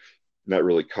really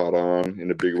caught on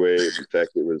in a big way. In fact,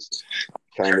 it was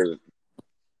kind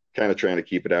of trying to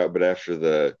keep it out. But after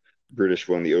the British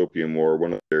won the Opium War,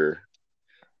 one of their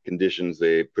conditions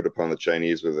they put upon the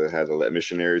Chinese was they had to let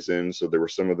missionaries in. So there were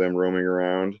some of them roaming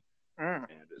around. And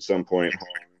at some point,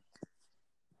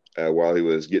 while he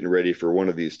was getting ready for one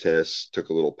of these tests, took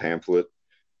a little pamphlet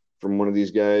from one of these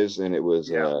guys, and it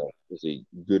was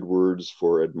good words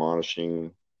for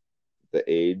admonishing the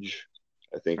age,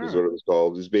 I think is what it was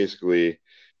called. It's basically,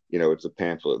 it's a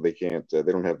pamphlet. They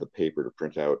don't have the paper to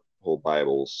print out whole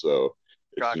Bibles, so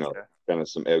it's kind of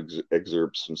some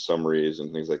excerpts and summaries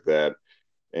and things like that.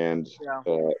 And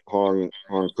Yeah. Hong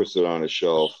puts it on his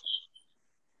shelf.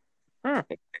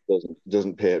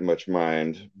 Doesn't pay it much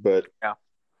mind, but yeah.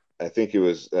 I think it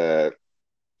was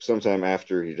sometime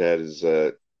after he'd had his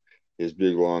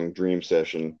big long dream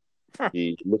session,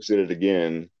 he looks at it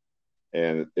again,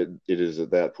 and it is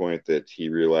at that point that he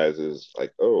realizes,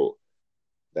 like, oh,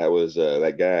 that was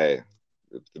that guy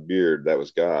with the beard, that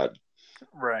was God.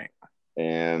 Right.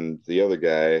 And the other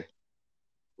guy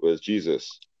was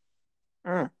Jesus.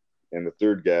 And the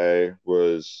third guy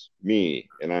was me,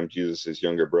 and I'm Jesus's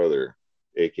younger brother,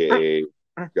 aka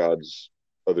God's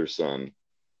other son.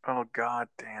 Oh, God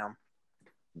damn.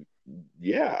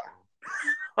 Yeah.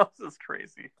 This is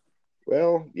crazy.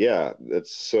 Well, yeah,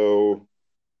 that's so.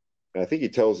 I think he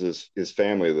tells his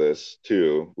family this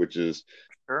too, which is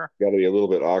got to be a little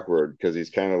bit awkward because he's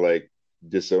kind of like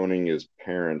disowning his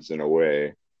parents in a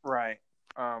way. Right.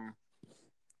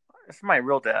 It's my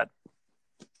real dad.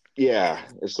 Yeah,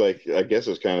 it's like, I guess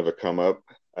it's kind of a come up.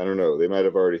 I don't know. They might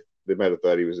have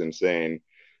thought he was insane.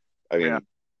 I mean,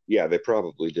 yeah, they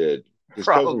probably did. His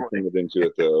cousin coming into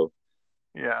it though.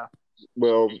 Yeah.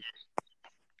 Well,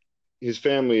 his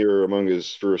family are among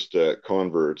his first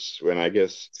converts, and I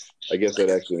guess that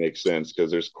actually makes sense because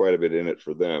there's quite a bit in it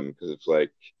for them. Because it's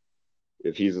like,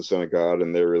 if he's the son of God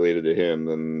and they're related to him,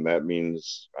 then that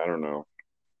means, I don't know.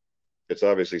 It's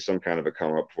obviously some kind of a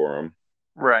come up for him.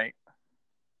 Right.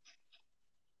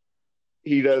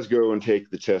 He does go and take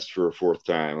the test for a fourth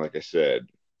time, like I said,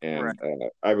 and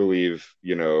I believe,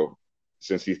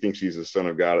 since he thinks he's the son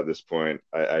of God at this point,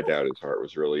 I doubt his heart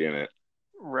was really in it.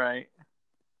 Right.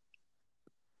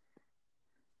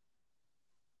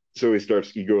 So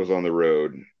he goes on the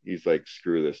road. He's like,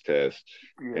 screw this test.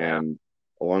 Yeah. And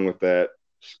along with that,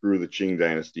 screw the Qing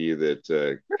dynasty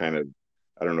that kind of,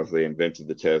 I don't know if they invented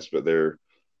the test, but they're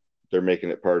making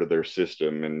it part of their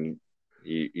system. And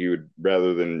he would,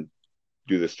 rather than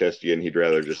do this test again, he'd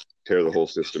rather just tear the whole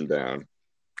system down.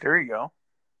 There you go.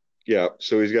 Yeah.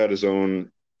 So he's got his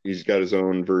own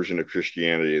version of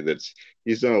Christianity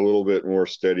he's done a little bit more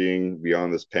studying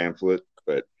beyond this pamphlet,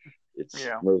 but it's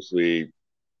mostly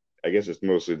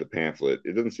the pamphlet.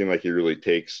 It doesn't seem like he really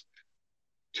takes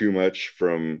too much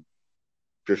from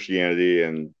Christianity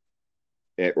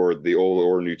or the Old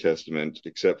or New Testament,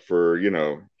 except for,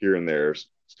 here and there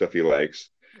stuff he likes.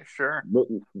 Sure. But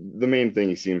the main thing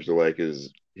he seems to like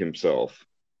is himself,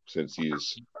 since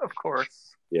he's, of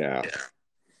course. Yeah.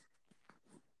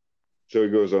 So he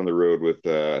goes on the road with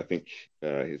I think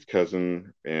his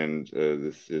cousin and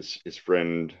his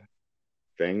friend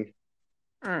Feng.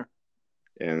 And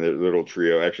the little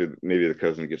trio. Actually, maybe the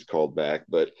cousin gets called back,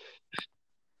 but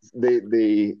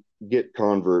they get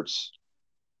converts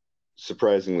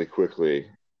surprisingly quickly,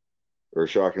 or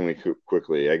shockingly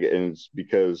quickly. And it's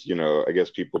because, I guess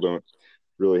people don't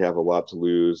really have a lot to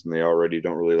lose, and they already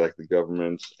don't really like the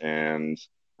government, and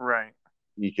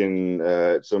he can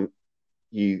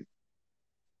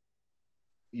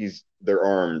they're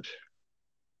armed.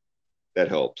 That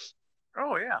helps.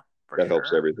 Oh yeah, that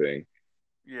helps everything.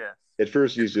 Yes. At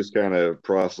first, he's just kind of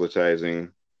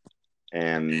proselytizing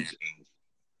and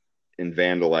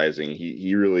vandalizing.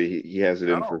 He has it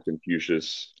in for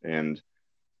Confucius and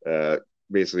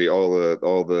basically all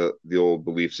the old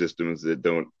belief systems that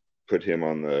don't put him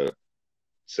on the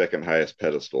second highest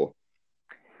pedestal.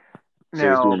 So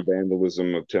he's doing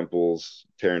vandalism of temples,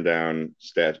 tearing down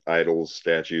idols,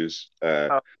 statues.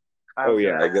 I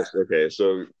guess. Okay,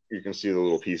 so you can see the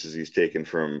little pieces he's taken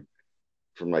from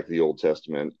like the Old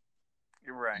Testament.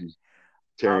 You're right. He's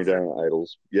tearing down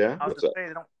idols. Yeah. I was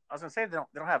gonna say they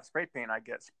don't have spray paint. I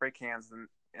get spray cans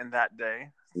in that day.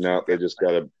 No, they just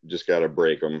gotta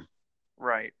break them.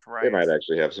 Right. They might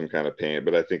actually have some kind of paint,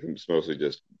 but I think it's mostly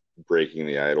just breaking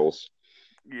the idols.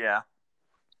 Yeah.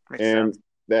 Makes sense.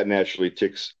 That naturally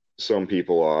ticks some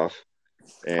people off,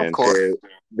 and so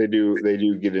they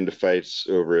do get into fights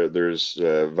over it. There's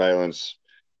violence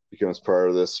becomes part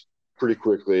of this pretty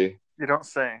quickly. You don't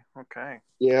say. Okay.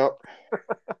 Yeah.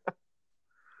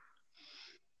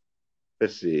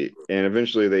 Let's see. And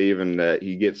eventually they even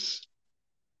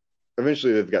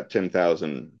eventually they've got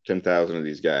 10,000 of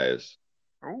these guys.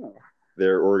 Ooh.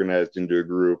 They're organized into a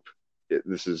group. Did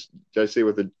I say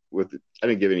I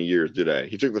didn't give any years, did I?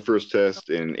 He took the first test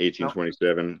in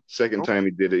 1827. Second time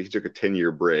he did it, he took a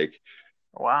 10-year break.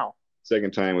 Wow.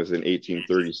 Second time was in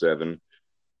 1837.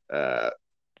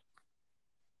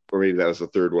 Or maybe that was the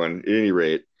third one. At any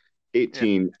rate,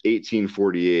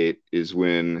 1848 is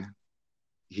when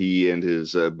he and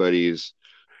his buddies,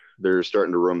 they're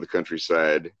starting to roam the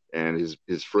countryside, and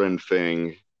his friend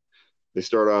Feng, they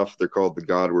start off, they're called the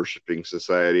God Worshipping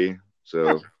Society,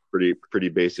 So pretty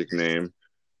basic name.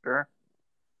 Sure.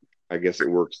 I guess it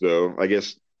works though. I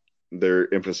guess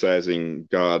they're emphasizing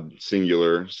God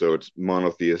singular, so it's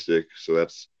monotheistic. So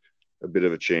that's a bit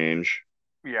of a change.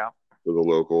 Yeah. For the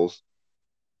locals.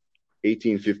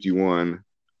 1851.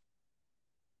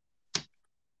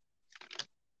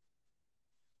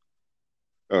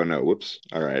 Oh no! Whoops.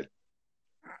 All right.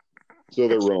 So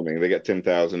they're roaming. They got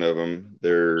 10,000 of them.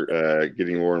 They're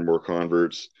getting more and more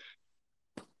converts.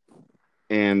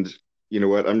 And you know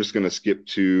what? I'm just going to skip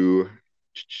to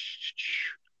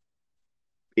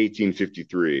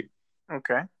 1853.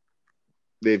 Okay.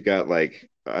 They've got like,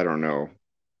 I don't know,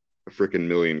 a freaking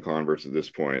million converts at this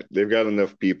point. They've got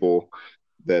enough people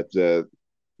that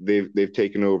they've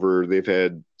taken over. They've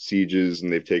had sieges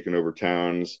and they've taken over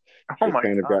towns. Oh my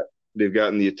God. They've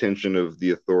gotten the attention of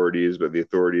the authorities, but the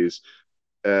authorities,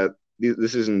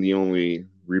 this isn't the only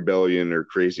rebellion or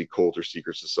crazy cult or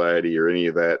secret society or any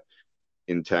of that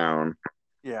in town.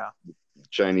 Yeah.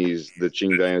 The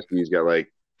Qing dynasty's got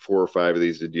like 4 or 5 of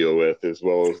these to deal with, as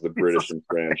well as the British and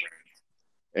French,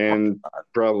 and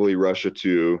probably Russia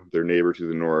too, their neighbor to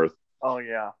the north. Oh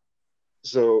yeah.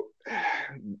 So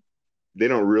they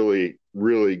don't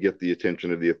really get the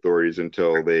attention of the authorities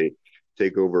until they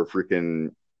take over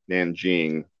freaking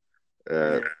Nanjing,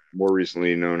 more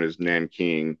recently known as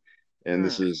Nanking. And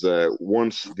this is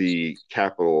once the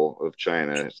capital of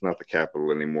China. It's not the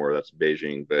capital anymore. That's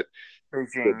Beijing, but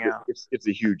it's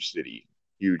a huge city.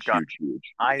 Huge.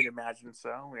 I'd imagine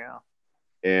so, yeah.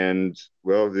 And,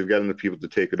 well, they've gotten the people to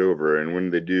take it over. And when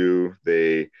they do,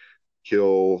 they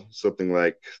kill something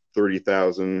like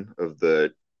 30,000 of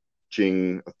the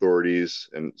Qing authorities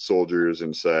and soldiers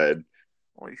inside.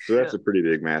 Holy so shit. That's a pretty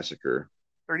big massacre.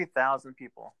 30,000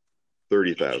 people.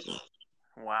 30,000.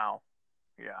 Wow.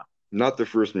 Yeah. Not the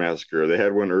first massacre. They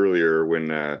had one earlier when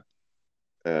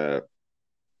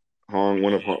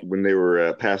when they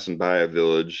were passing by a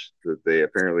village that they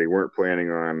apparently weren't planning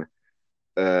on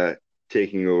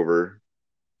taking over,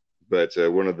 but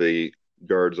one of the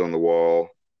guards on the wall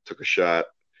took a shot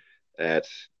at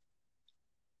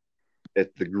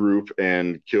the group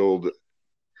and killed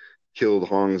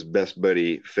Hong's best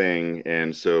buddy Feng,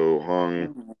 and so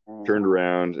Hong turned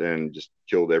around and just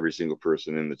killed every single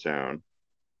person in the town.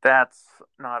 That's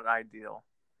not ideal.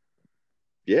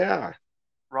 Yeah.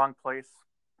 Wrong place.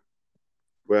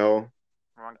 Well,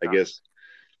 wrong I guess.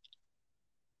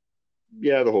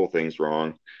 Yeah, the whole thing's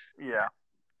wrong. Yeah.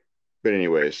 But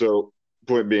anyway, so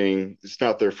point being, it's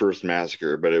not their first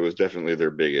massacre, but it was definitely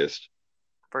their biggest.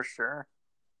 For sure.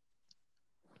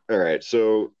 All right,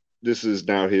 so this is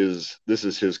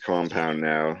his compound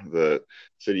now, the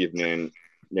city of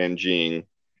Nanjing,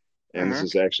 and this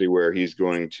is actually where he's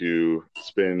going to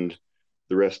spend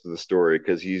the rest of the story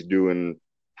because he's doing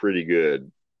pretty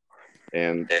good.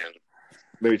 And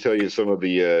let me tell you some of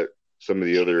the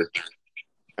other.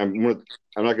 I'm not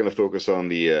going to focus on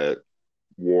the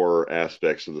war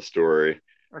aspects of the story.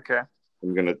 Okay.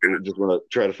 I'm going to just want to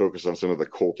try to focus on some of the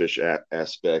cultish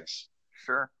aspects.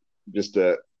 Sure. Just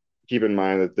keep in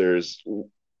mind that there's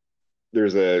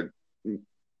a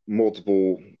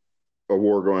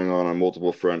war going on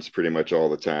multiple fronts pretty much all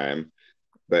the time,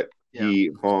 but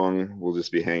Hong will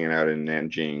just be hanging out in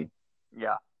Nanjing.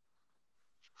 Yeah.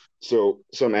 So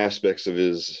some aspects of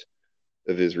his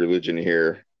religion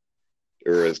here,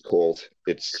 or his cult,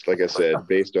 it's like I said,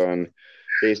 based on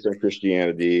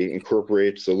Christianity,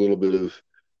 incorporates a little bit of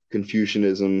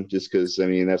Confucianism, just because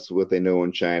that's what they know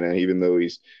in China. Even though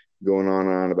he's going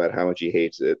on about how much he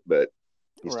hates it, but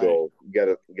he's still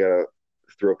gotta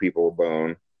throw people a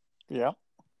bone. Yeah.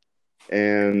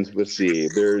 And let's see,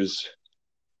 there's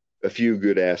a few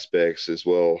good aspects as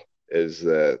well as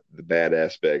the bad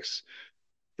aspects.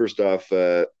 First off,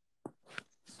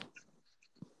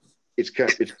 it's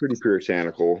pretty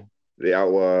puritanical. They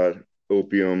outlaw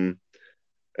opium,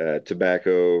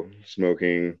 tobacco,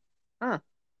 smoking. Huh.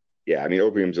 Yeah,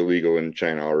 opium's illegal in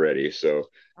China already, so.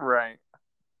 Right.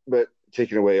 But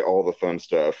taking away all the fun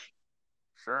stuff.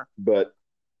 Sure. But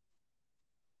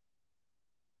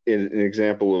an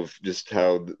example of just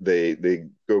how they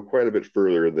go quite a bit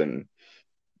further than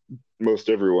most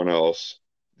everyone else.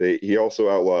 He also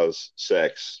outlaws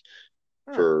sex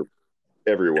for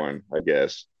everyone, I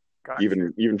guess. Gotcha.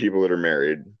 Even people that are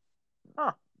married.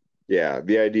 Huh. Yeah,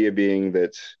 the idea being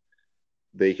that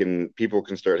people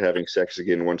can start having sex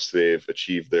again once they've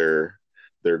achieved their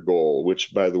goal,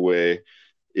 which, by the way,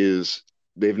 is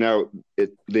they've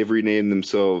renamed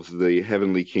themselves the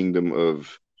Heavenly Kingdom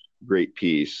of Great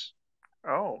Peace.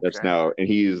 Oh, okay. That's now, and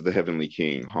he is the Heavenly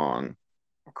King, Hong.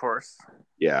 Of course.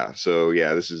 Yeah. So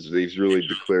yeah, he's really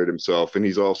declared himself, and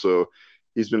he's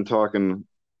been talking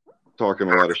talking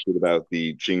a lot of shit about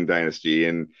the Qing dynasty,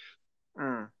 and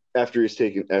after he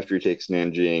takes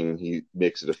Nanjing, he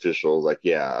makes it official. Like,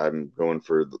 yeah, I'm going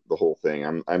for the whole thing.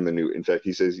 I'm the new. In fact,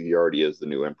 he says he already is the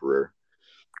new emperor.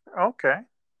 Okay.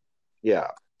 Yeah,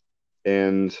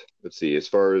 and let's see. As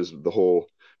far as the whole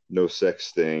no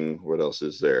sex thing, what else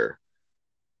is there?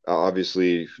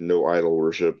 Obviously, no idol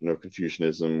worship, no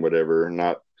Confucianism, whatever.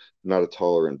 Not a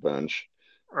tolerant bunch.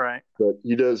 Right. But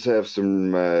he does have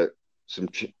some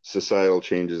societal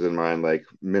changes in mind, like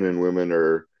men and women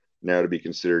are now to be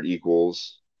considered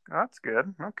equals. That's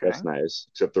good. Okay. That's nice.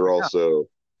 Except they're also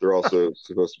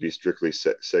supposed to be strictly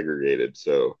segregated.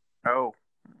 So okay.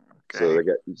 So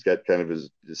he's got kind of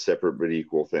his separate but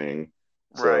equal thing.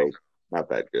 So right. Not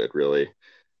that good, really.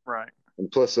 Right.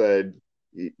 And plus side,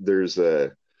 there's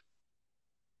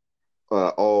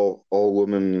all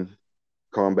women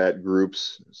combat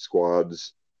groups,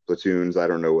 squads, platoons. I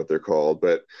don't know what they're called,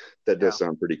 but that does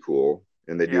sound pretty cool.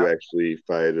 And they do actually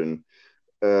fight and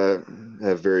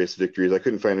have various victories. I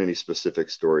couldn't find any specific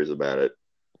stories about it.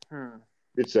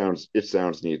 It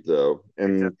sounds neat though.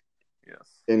 And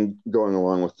and going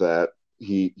along with that,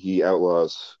 he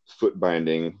outlaws foot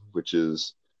binding, which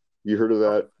is, you heard of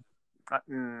that?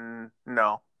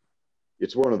 No.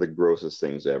 It's one of the grossest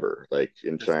things ever, like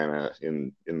in China,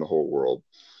 in the whole world.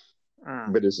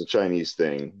 But it's a Chinese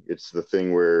thing. It's the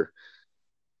thing where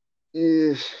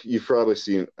you've probably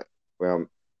seen, well,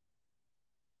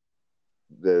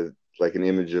 like an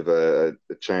image of a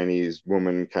Chinese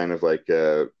woman kind of like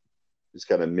is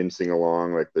kind of mincing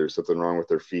along, like there's something wrong with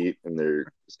their feet, and they're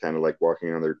just kind of like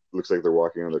looks like they're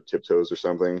walking on their tiptoes or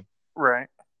something. Right.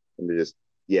 And they just,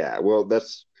 well,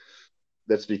 that's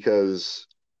because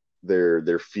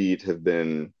their feet have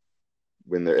been,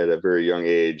 when they're at a very young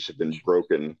age, have been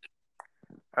broken.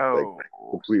 Like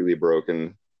completely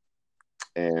broken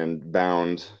and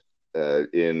bound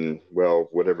in, well,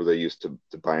 whatever they used to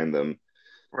bind them.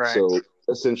 Right. So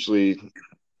essentially,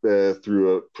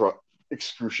 through a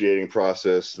excruciating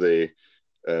process, the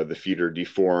feet are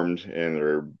deformed and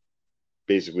they're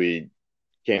basically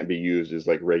can't be used as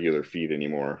like regular feet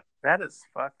anymore. That is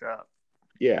fucked up.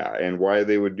 Yeah, and why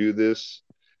they would do this,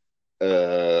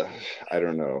 I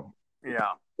don't know.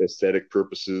 Yeah. Aesthetic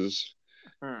purposes.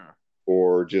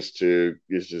 Or it's just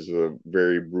a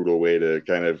very brutal way to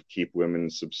kind of keep women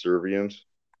subservient.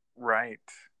 Right.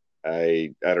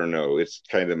 I don't know. It's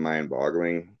kind of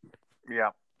mind-boggling.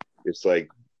 Yeah. It's like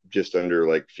just under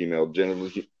like female genital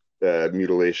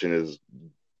mutilation is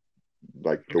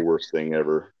like the worst thing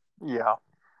ever. Yeah.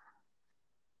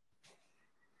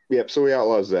 Yep. So he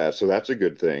outlaws that. So that's a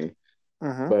good thing.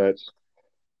 But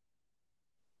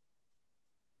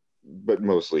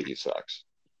mostly he sucks.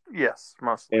 Yes,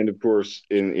 mostly. And of course,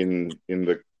 in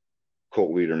the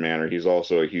cult leader manner, he's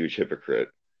also a huge hypocrite.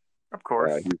 Of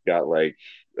course. He's got like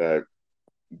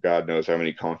God knows how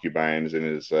many concubines in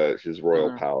his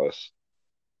royal palace.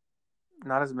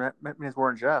 Not as many as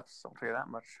Warren Jeffs, I'll tell you that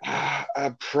much.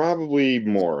 Probably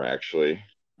more, actually.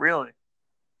 Really?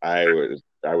 I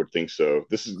would think so.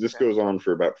 This goes on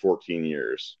for about 14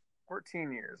 years.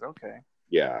 14 years, okay.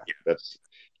 Yeah, that's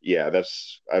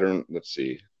let's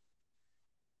see.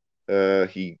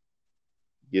 He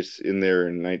gets in there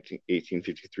in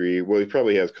 1853. Well, he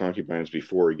probably has concubines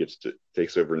before he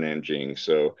takes over Nanjing.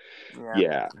 So,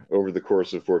 yeah, over the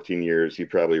course of 14 years, he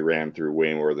probably ran through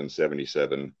way more than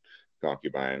 77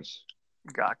 concubines.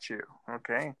 Got you.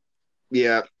 Okay.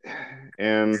 Yeah,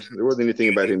 and there wasn't anything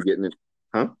about him getting it,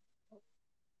 huh?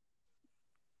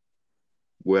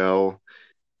 Well,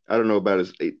 I don't know about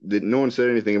no one said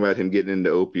anything about him getting into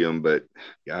opium, but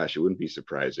gosh, it wouldn't be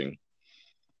surprising.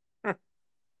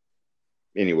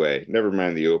 Anyway, never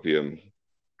mind the opium.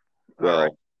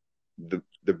 Well, the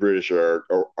British are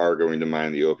going to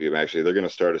mine the opium. Actually, they're going to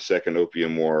start a second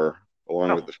opium war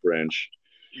along with the French.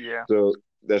 Yeah. So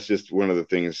that's just one of the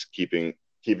things keeping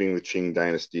the Qing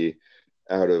dynasty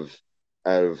out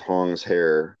of Hong's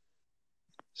hair.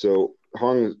 So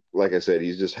Hong, like I said,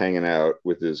 he's just hanging out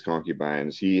with his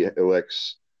concubines. He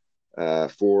elects 4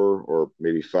 or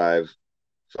maybe 5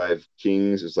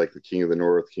 kings. It's like the king of the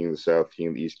north, king of the south, king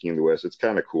of the east, king of the west. It's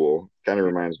kind of cool. Kind of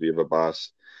reminds me of a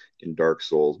boss in Dark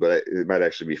Souls, but it might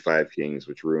actually be 5 kings,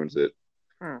 which ruins it.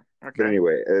 Okay. But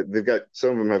anyway, they've got,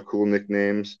 some of them have cool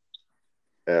nicknames,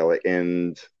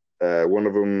 and one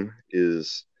of them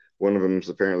is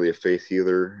apparently a faith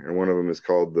healer, and one of them is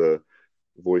called the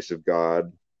Voice of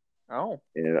God. Oh.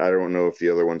 And I don't know if the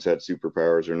other ones had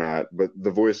superpowers or not, but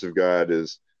the Voice of God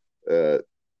is the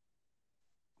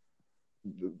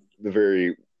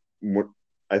very,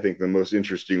 I think, the most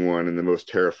interesting one and the most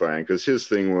terrifying, because his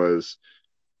thing was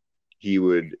he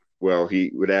would well,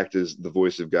 he would act as the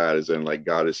voice of God, as in like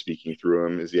God is speaking through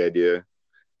him, is the idea.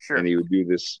 Sure. And he would do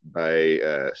this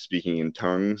by speaking in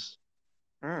tongues.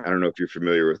 I don't know if you're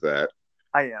familiar with that.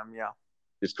 I am, yeah.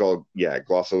 It's called,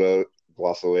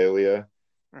 glossolalia.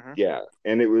 Mm-hmm. Yeah,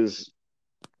 and it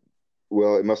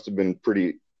must have been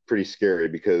pretty scary,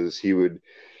 because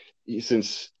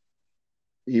since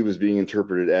he was being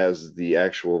interpreted as the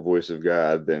actual voice of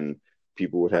God, then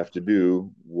people would have to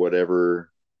do whatever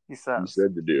he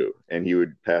said to do, and he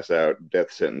would pass out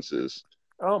death sentences.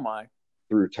 Oh my!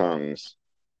 Through tongues.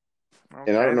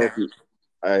 Okay. And I don't know if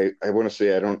I want to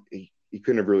say he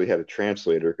couldn't have really had a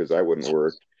translator, because I wouldn't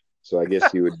work. So I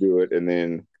guess he would do it, and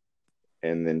then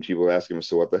people would ask him,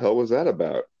 so what the hell was that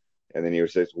about? And then he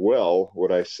would say, well,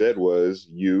 what I said was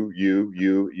you,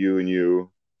 and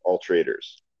you, all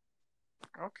traitors.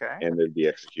 Okay. And they'd be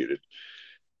executed.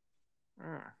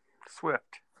 Swift.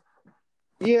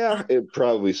 Yeah, it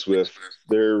probably swift.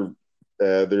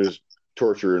 There's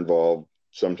torture involved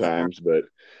sometimes, but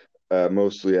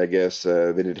mostly, I guess,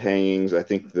 they did hangings. I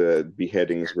think the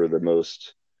beheadings were the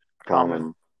most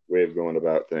common way of going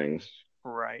about things.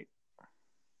 Right.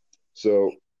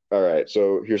 So, all right.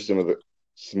 So here's some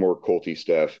more culty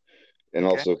stuff, and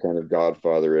also kind of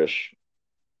Godfather-ish.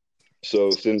 So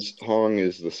since Hong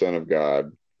is the son of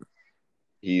God,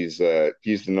 he's the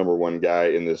number one guy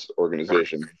in this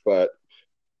organization. But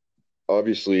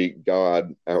obviously,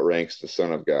 God outranks the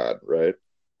son of God, right?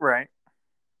 Right.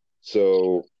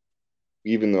 So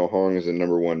even though Hong is the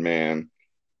number one man,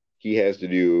 he has to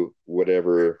do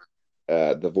whatever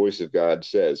the voice of God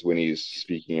says when he's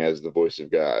speaking as the voice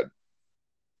of God.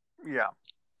 Yeah.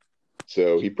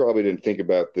 So he probably didn't think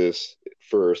about this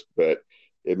first, but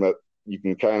you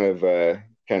can kind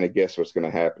of guess what's going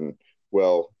to happen.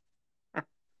 Well,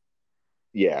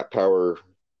 yeah, power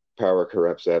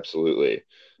corrupts, absolutely.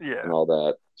 Yeah. And all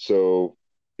that. So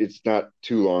it's not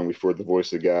too long before the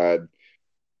voice of God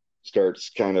starts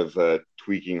kind of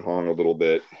tweaking Hong a little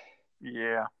bit.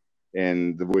 Yeah.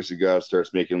 And the voice of God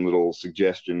starts making little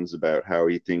suggestions about how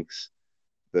he thinks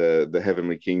the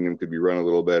heavenly kingdom could be run a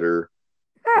little better.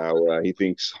 How he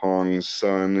thinks Hong's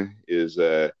son is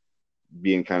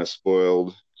being kind of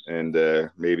spoiled, and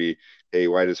maybe, hey,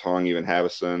 why does Hong even have a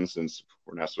son since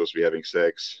we're not supposed to be having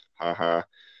sex? Haha.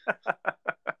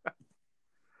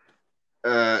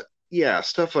 Yeah,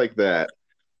 stuff like that.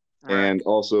 Right. And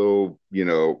also,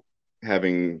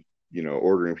 having,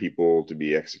 ordering people to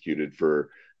be executed for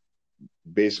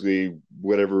basically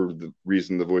whatever the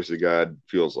reason the voice of God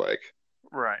feels like.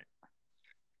 Right.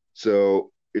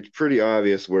 So it's pretty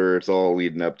obvious where it's all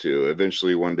leading up to.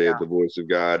 Eventually, one day, the voice of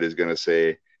God is going to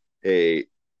say, hey,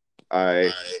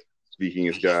 I, speaking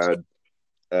as God,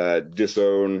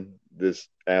 disown this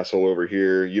asshole over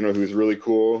here. You know who's really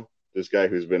cool? This guy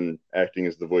who's been acting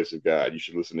as the voice of God. You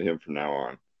should listen to him from now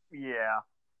on. Yeah.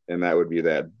 And that would be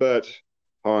that. But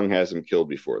Hong has him killed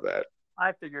before that.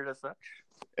 I figured as such.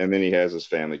 And then he has his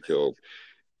family killed.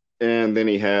 And then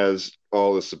he has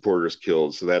all his supporters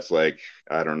killed. So that's like,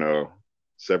 I don't know,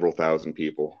 several thousand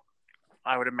people.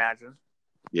 I would imagine.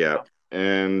 Yeah.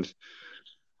 And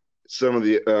some of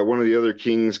the one of the other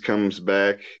kings comes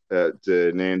back to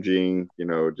Nanjing,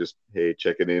 just, hey,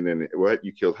 checking in, and what,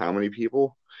 you killed how many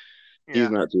people? Yeah. He's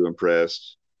not too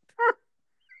impressed.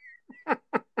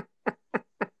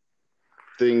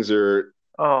 Things are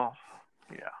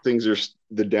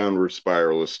the downward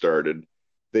spiral has started.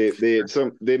 They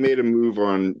made a move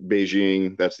on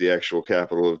Beijing. That's the actual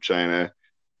capital of China.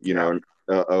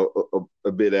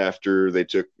 A bit after they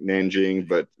took Nanjing,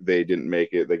 but they didn't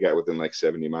make it. They got within like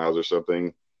 70 miles or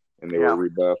something, and they were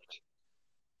rebuffed.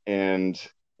 And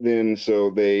then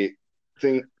so they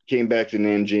came back to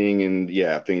Nanjing,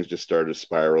 and things just started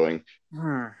spiraling.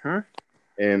 Mm-hmm.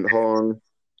 And Hong,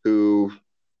 who,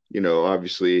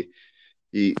 obviously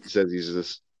he says he's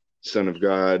the son of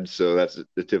God, so that's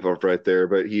the tip off right there.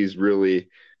 But he's really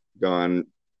gone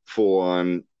full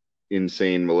on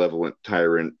insane, malevolent,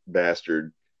 tyrant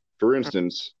bastard. For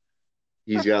instance,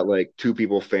 he's got like two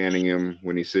people fanning him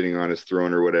when he's sitting on his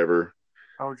throne or whatever.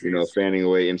 Oh, geez. Fanning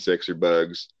away insects or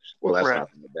bugs. Well, that's not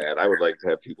bad. I would like to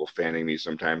have people fanning me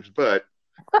sometimes, but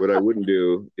what I wouldn't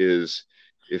do is,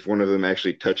 if one of them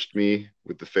actually touched me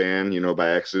with the fan,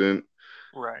 by accident,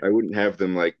 I wouldn't have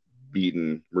them like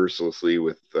beaten mercilessly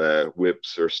with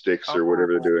whips or sticks or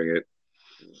whatever they're doing it,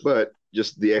 but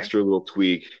just the extra little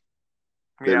tweak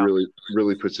that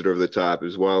really puts it over the top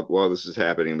is while this is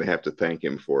happening, they have to thank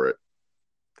him for it.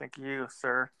 Thank you,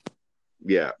 sir.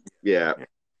 Yeah,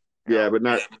 but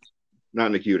not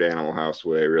in a cute Animal House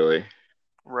way, really.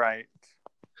 Right.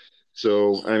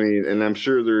 So, I mean, and I'm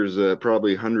sure there's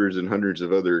probably hundreds and hundreds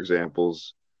of other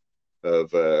examples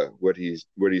of what he's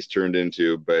turned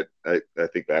into, but I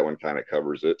think that one kind of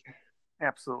covers it.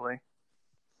 Absolutely.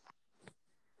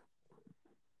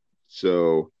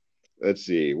 So let's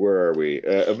see, where are we?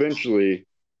 Eventually,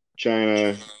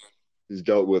 China has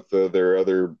dealt with their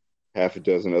other half a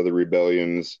dozen other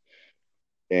rebellions,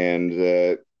 and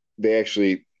they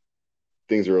actually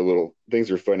things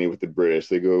are funny with the British.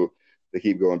 They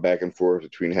keep going back and forth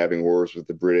between having wars with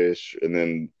the British and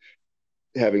then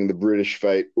having the British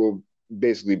fight. Well,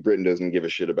 basically, Britain doesn't give a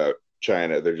shit about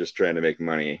China. They're just trying to make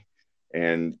money,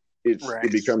 and it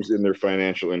becomes in their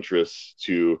financial interests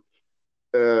to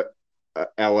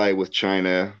ally with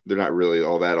China. They're not really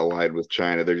all that allied with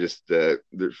China. They're just they're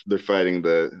fighting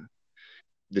the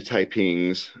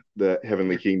Taipings, the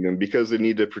Heavenly Kingdom, because they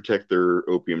need to protect their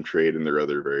opium trade and their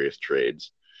other various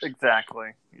trades. Exactly.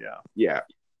 Yeah. Yeah.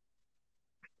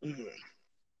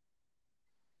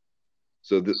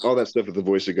 So all that stuff with the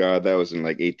voice of God, that was in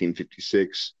like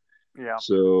 1856. Yeah.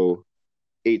 So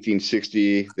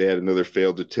 1860, they had another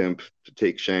failed attempt to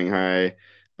take Shanghai.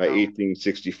 By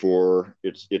 1864,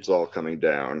 it's all coming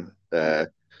down.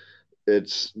 There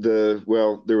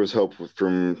was help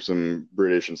from some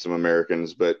British and some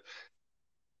Americans, but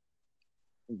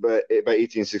by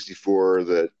 1864,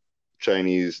 the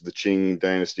Qing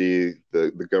dynasty,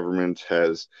 the government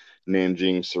has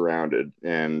Nanjing surrounded,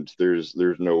 and there's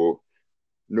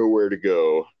nowhere to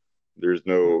go. There's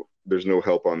no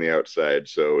help on the outside,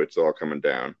 so it's all coming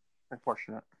down.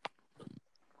 Unfortunate.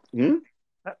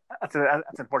 That's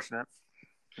unfortunate.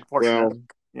 Well,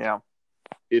 yeah.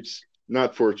 It's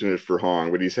not fortunate for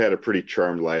Hong, but he's had a pretty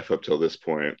charmed life up till this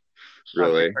point.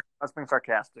 Really. That's being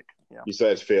sarcastic. Yeah.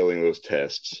 Besides failing those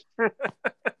tests.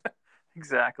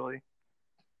 Exactly.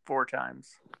 4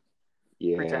 times.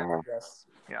 Yeah. 3 times, yes.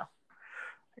 Yeah.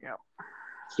 Yeah.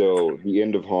 So the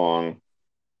end of Hong.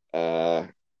 Let's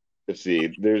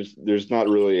see. There's not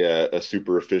really a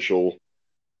super official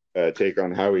take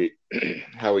on how he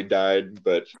died,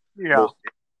 but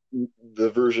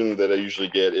the version that I usually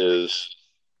get is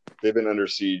they've been under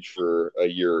siege for a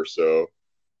year or so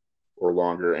or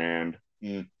longer, and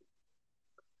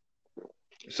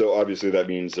so obviously that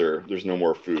means there's no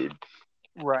more food,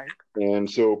 right? And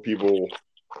so people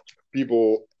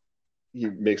he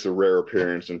makes a rare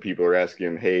appearance, and people are asking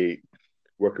him, hey,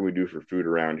 what can we do for food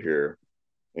around here?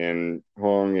 And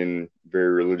Hong, in very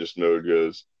religious mode,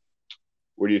 goes,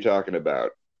 what are you talking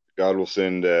about? God will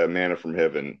send manna from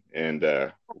heaven, and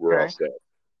we're all set.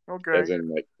 Okay. As in,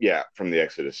 like, from the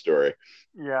Exodus story.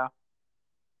 Yeah.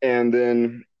 And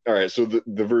then, all right, so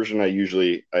the version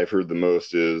I've heard the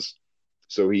most is,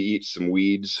 so he eats some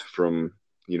weeds from,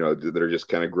 that are just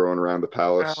kind of growing around the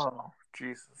palace. Oh,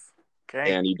 Jesus.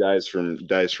 Okay. And he dies from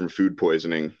food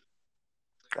poisoning.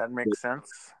 That makes sense.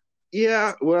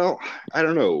 Yeah, well, I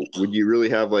don't know. Would you really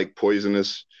have like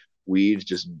poisonous weeds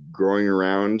just growing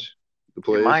around the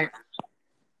place? You might.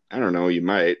 I don't know. You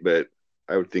might, but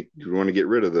I would think you'd want to get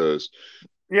rid of those.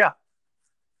 Yeah.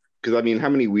 Because I mean, how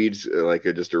many weeds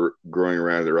just are growing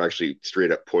around that are actually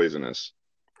straight up poisonous?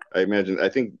 I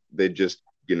think they just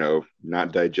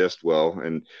not digest well.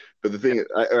 But the thing,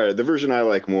 the version I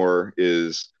like more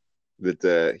is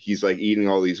that he's like eating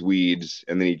all these weeds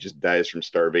and then he just dies from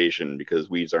starvation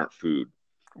because weeds aren't food.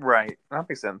 Right. That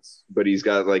makes sense. But he's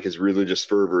got like his religious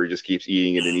fervor. He just keeps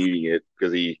eating it and eating it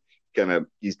because he's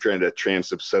trying to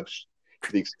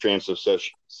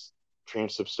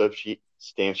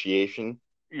transubstantiation.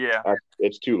 Yeah.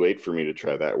 It's too late for me to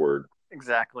try that word.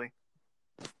 Exactly.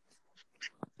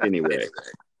 Anyway,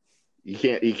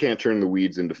 you can't turn the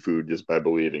weeds into food just by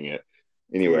believing it.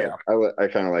 Anyway, I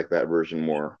kind of like that version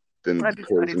more than I do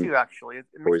too, actually. It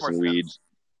makes poison weeds.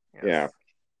 Yes.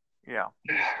 Yeah.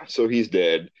 So he's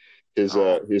dead. His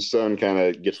son kind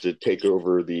of gets to take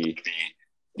over I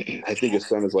think his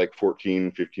son is like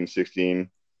 14, 15, 16.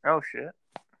 Oh, shit.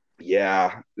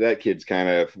 Yeah, that kid's kind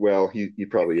of, he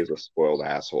probably is a spoiled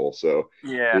asshole. So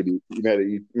maybe he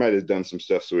might have done some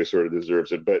stuff, so he sort of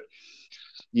deserves it. But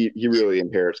he really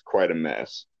inherits quite a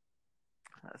mess.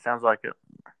 That sounds like it.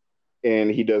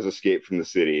 And he does escape from the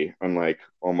city, unlike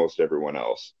almost everyone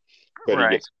else. But he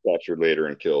gets captured later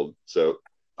and killed. So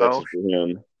that's for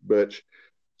him. But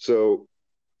so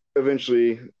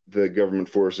eventually the government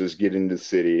forces get into the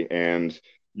city, and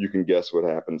you can guess what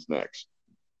happens next.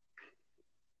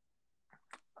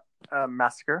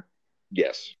 Massacre?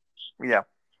 Yes. Yeah.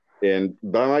 And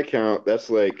by my count,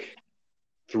 that's like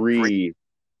 3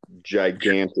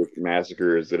 gigantic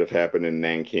massacres that have happened in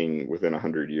Nanking within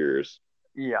 100 years.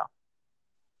 Yeah.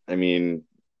 I mean,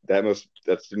 that's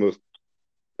got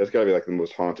to be like the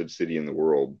most haunted city in the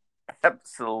world.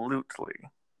 Absolutely.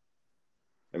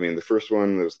 I mean, the first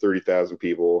one, there was 30,000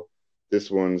 people. this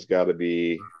one's got to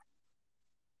be.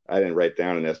 I didn't write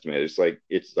down an estimate. It's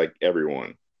like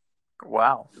everyone.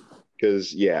 Wow.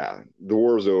 Because yeah, the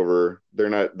war's over. They're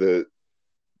not the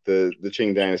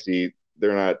Qing dynasty.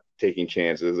 They're not taking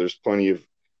chances. There's plenty of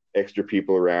extra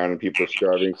people around, and people are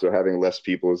starving. So having less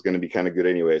people is going to be kind of good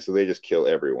anyway. So they just kill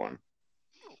everyone.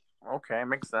 Okay,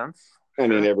 makes sense. I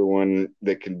mean, everyone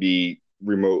that can be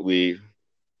remotely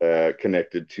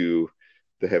connected to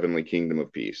the heavenly kingdom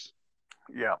of peace.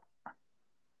 Yeah.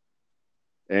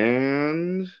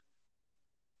 And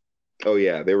oh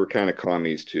yeah, they were kind of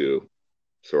commies too,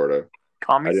 sort of.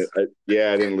 Commies? I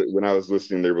didn't. When I was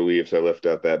listening to their beliefs, I left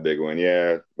out that big one.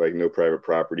 Yeah, like no private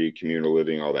property, communal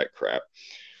living, all that crap.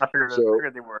 I figured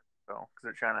they were, because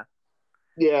they're China.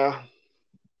 Yeah.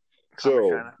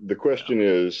 So China. The question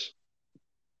is,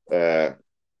 why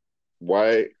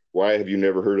have you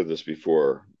never heard of this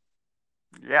before?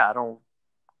 Yeah, I don't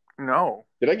know.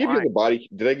 Did I give you the body?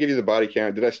 Did I give you the body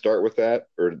count? Did I start with that,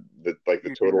 or the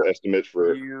total estimate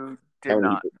for? You did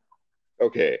not.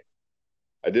 Okay,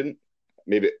 I didn't.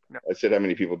 Maybe no. I said how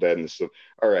many people died in this.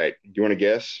 All right, do you want to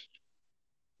guess?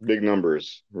 Big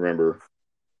numbers, remember?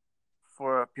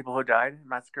 For people who died,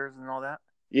 massacres, and all that.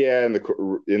 Yeah, in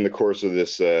the course of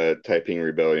this Taiping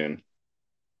rebellion.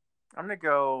 I'm gonna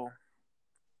go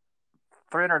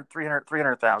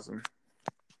 300,000.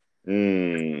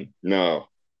 No.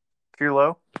 Too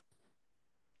low?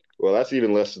 Well, that's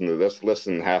even less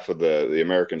than half of the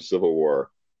American Civil War.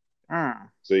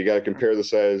 So you got to compare the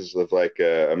size of like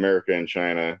America and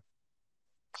China,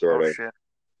 sort of, shit.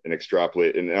 And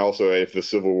extrapolate. And also, if the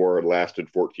Civil War had lasted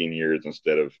 14 years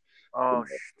instead of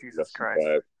Jesus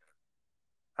Christ,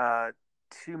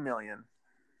 2 million.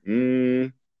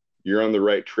 You're on the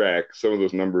right track. Some of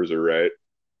those numbers are right.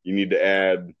 You need to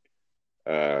add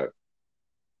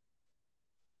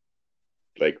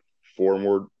like 4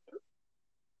 more.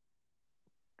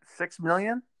 6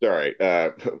 million? Sorry.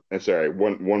 I'm sorry.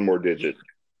 One more digit.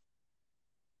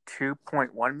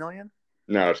 2.1 million?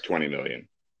 No, it's 20 million.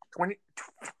 20?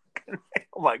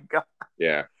 Oh my God.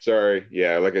 Yeah. Sorry.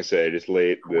 Yeah. Like I said, it's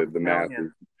late. The math.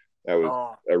 That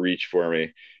was a reach for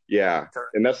me. Yeah.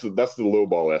 And that's the low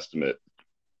ball estimate.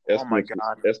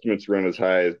 Estimates run as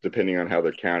high as, depending on how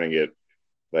they're counting it,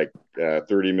 like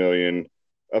 30 million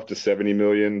up to 70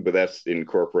 million, but that's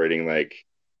incorporating like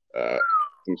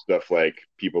some stuff like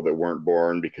people that weren't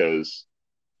born because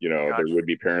their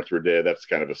would-be parents were dead. That's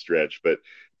kind of a stretch, but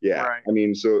yeah, right. I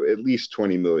mean, so at least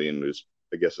 20 million is,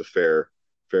 I guess, a fair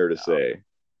to say.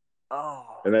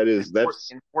 And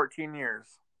that's in 14 years.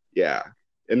 Yeah,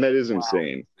 and that is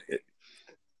insane.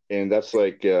 And that's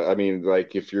like, I mean,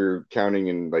 like if you're counting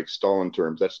in like Stalin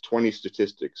terms, that's 20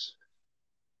 statistics.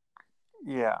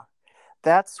 Yeah,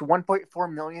 that's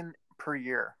 1.4 million per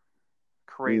year.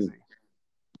 Crazy.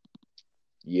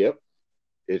 Yep.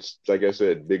 It's like I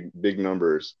said, big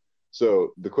numbers.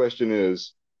 So the question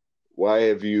is, why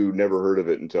have you never heard of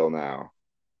it until now?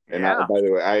 And by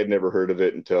the way, I had never heard of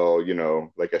it until,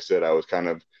 like I said, I was kind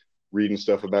of reading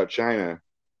stuff about China,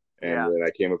 and then I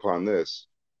came upon this,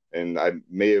 and I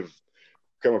may have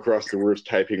come across the words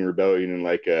Taiping Rebellion in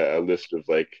like a list of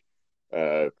like,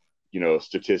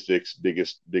 statistics,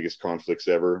 biggest conflicts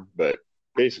ever, but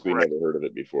basically never heard of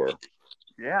it before.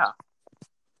 Yeah.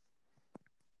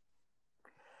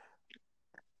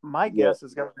 My guess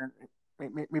is government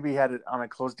maybe had it on a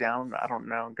close down. I don't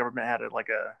know. Government had it like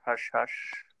a hush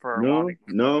for a while.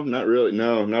 No, not really.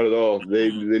 No, not at all.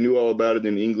 They knew all about it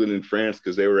in England and France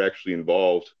because they were actually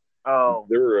involved. Oh,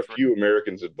 there were a few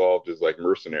Americans involved as like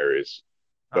mercenaries,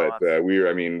 but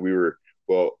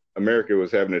America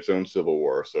was having its own civil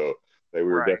war, so we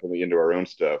were definitely into our own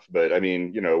stuff. But I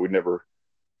mean,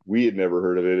 we had never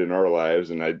heard of it in our lives,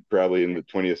 and I probably in the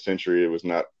 20th century it was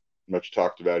not much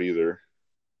talked about either.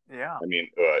 Yeah. I mean,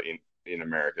 in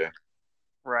America.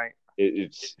 Right.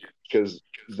 It's because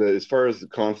as far as the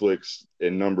conflicts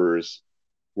in numbers,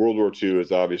 World War II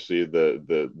is obviously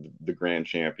the grand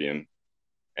champion,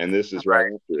 and this is right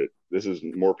after it. This is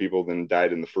more people than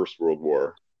died in the First World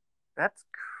War. That's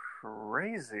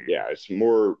crazy. Yeah, it's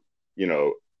more.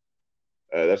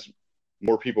 That's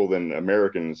more people than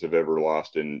Americans have ever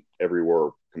lost in every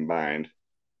war combined.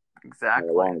 Exactly.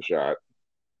 A long shot.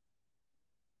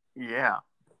 Yeah.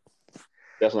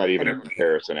 That's not even a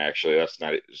comparison, actually. That's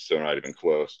not even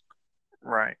close.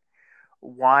 Right.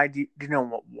 Why do you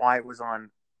know why it was on?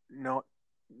 No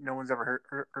one's ever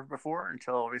heard before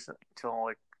until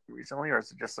recently, or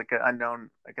is it just like an unknown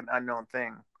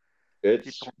thing?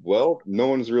 No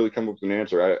one's really come up with an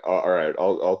answer. All right,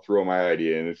 I'll throw my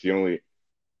idea, and it's the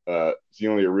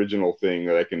only original thing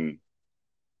that I can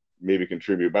maybe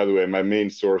contribute. By the way, my main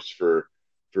source for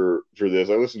for this.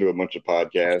 I listened to a bunch of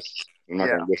podcasts. I'm not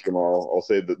going to list them all. I'll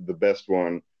say that the best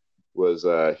one was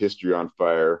History on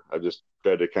Fire. I just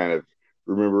tried to kind of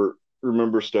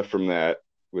remember stuff from that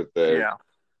with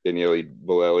Daniele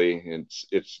Bolelli.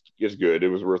 It's good. It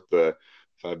was worth the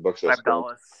 $5 I spent.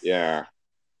 $5. Yeah.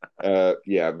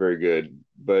 Yeah, very good.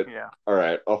 But all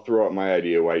right, I'll throw out my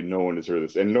idea why no one has heard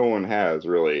this, and no one has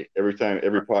really. Every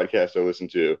podcast I listen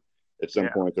to, at some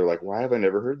point they're like, "Why have I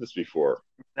never heard this before?"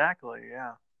 Exactly.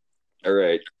 Yeah. All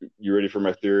right, you ready for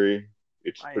my theory?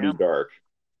 It's pretty dark.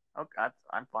 Okay,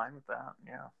 I'm fine with that.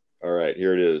 Yeah. All right,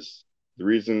 here it is. The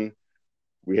reason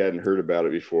we hadn't heard about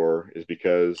it before is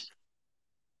because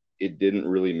it didn't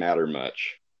really matter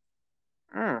much.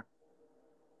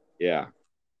 Yeah.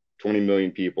 20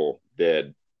 million people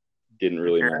dead. Didn't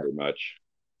really matter much.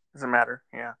 Doesn't matter,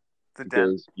 yeah.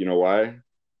 Because you know why?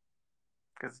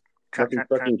 Because nothing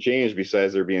fucking changed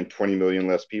besides there being 20 million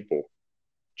less people.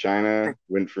 China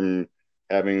went from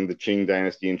having the Qing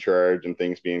dynasty in charge and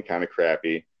things being kind of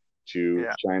crappy to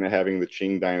China having the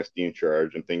Qing dynasty in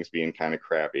charge and things being kind of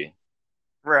crappy.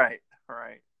 Right.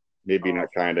 Maybe not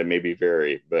kind of, maybe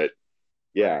very, but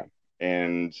yeah.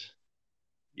 And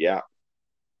yeah,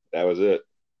 that was it.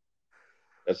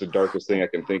 That's the darkest thing I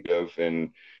can think of,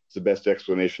 and it's the best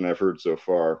explanation I've heard so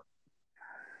far.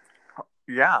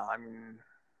 Yeah, I mean,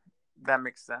 that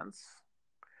makes sense.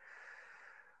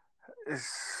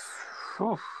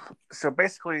 So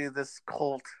basically, this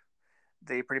cult,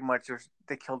 they pretty much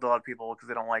they killed a lot of people because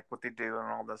they don't like what they do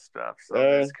and all this stuff.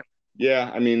 So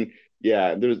yeah, I mean,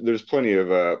 yeah, there's plenty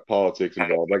of politics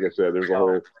involved. Like I said, there's a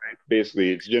whole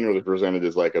basically it's generally presented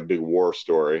as like a big war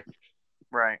story.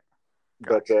 Right.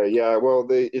 But yeah, well,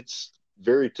 it's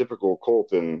very typical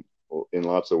cult in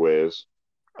lots of ways.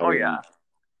 I mean,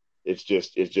 it's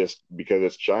just because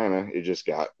it's China, it just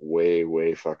got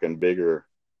way fucking bigger.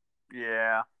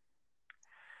 Yeah.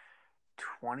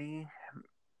 20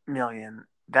 million.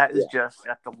 That is just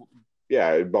at the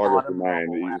it boggles the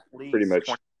mind. Pretty much.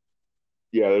 20.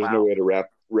 Yeah, there's no way to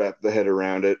wrap the head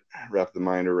around it, wrap the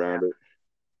mind around it.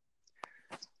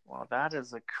 Well, that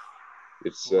is a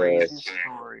crazy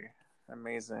story.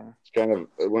 Amazing. It's kind of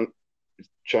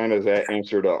China's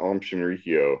answer to Aum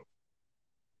Shinrikyo.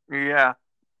 Yeah,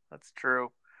 that's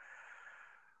true.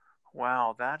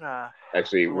 Wow, that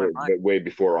actually way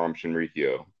before Aum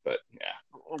Shinrikyo, but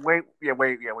way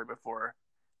before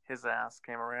his ass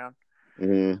came around.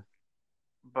 Mm-hmm.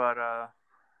 But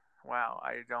wow,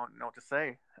 I don't know what to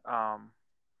say.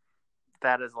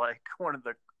 That is like one of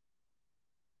the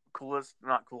coolest,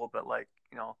 not cool, but like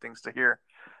things to hear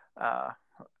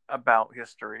about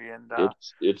history, and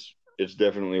it's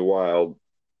definitely wild.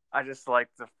 I just like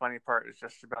the funny part is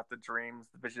just about the dreams,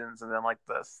 the visions, and then like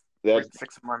this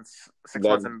 6 months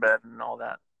in bed and all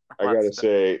that. I gotta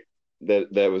say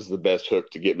that was the best hook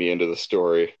to get me into the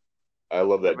story. I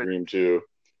love that dream too.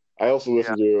 I also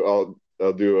listen to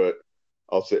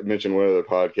I'll mention one other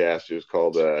podcast. It was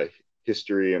called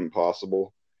History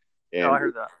Impossible, and I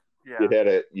heard that.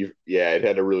 Yeah, it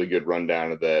had a really good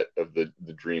rundown of the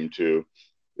dream too.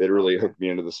 It really hooked me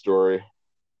into the story.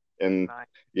 And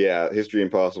History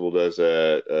Impossible does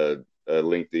a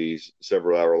lengthy,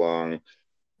 several hour long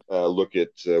look at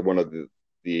one of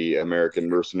the American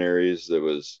mercenaries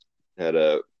that had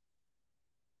a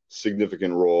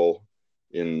significant role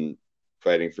in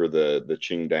fighting for the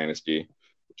Qing dynasty,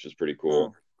 which is pretty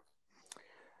cool.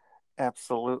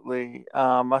 Absolutely.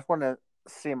 I want to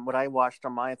see what I watched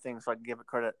on my thing so I can give it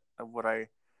credit of what I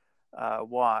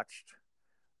watched.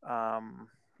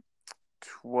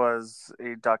 Was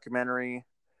a documentary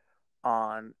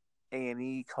on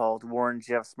A&E called Warren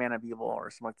Jeffs Man of Evil or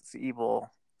something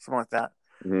like that.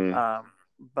 Mm-hmm.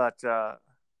 But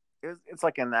it's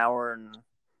like an hour and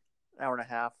a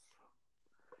half.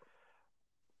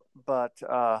 But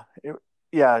I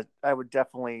would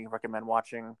definitely recommend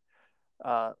watching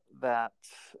that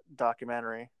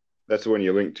documentary. That's the one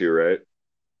you linked to, right?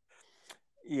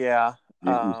 Yeah.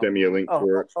 You sent me a link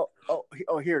for it.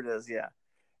 Oh, here it is. Yeah.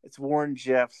 It's Warren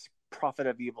Jeffs Prophet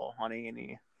of Evil on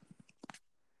A&E.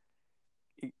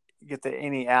 You get the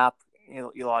A&E app,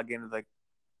 you log into the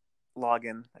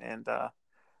login, and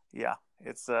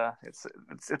it's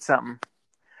something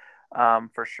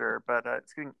for sure. But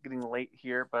it's getting late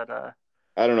here. But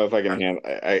I don't know if I can handle.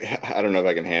 I don't know if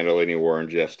I can handle any Warren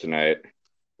Jeffs tonight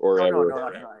or ever. No,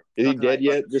 not tonight. Is he dead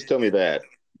yet? Just tell me that.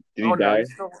 Did he die?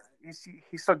 No,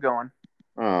 he's still going.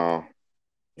 Oh,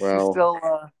 well. He's still.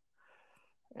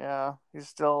 He's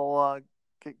still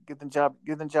getting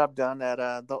the job done at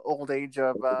the old age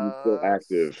of still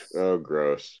active. Oh,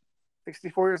 gross.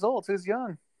 64 years old. So he's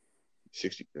young.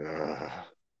 60.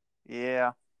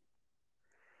 Yeah.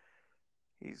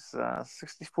 He's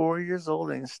 64 years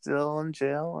old and he's still in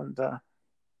jail and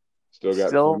still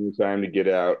got plenty of time to get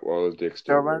out while his dick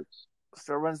still works.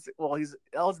 Still runs. Well, he's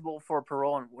eligible for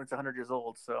parole when he's 100 years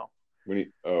old. So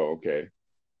okay.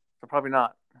 So probably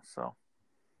not. So.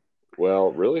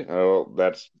 Well, really? Oh,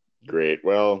 that's great.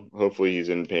 Well, hopefully he's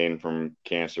in pain from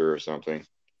cancer or something.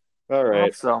 All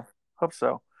right. Hope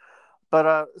so.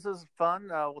 But this is fun.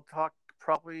 We'll talk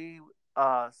probably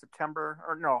October,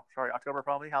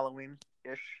 probably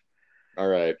Halloween-ish. All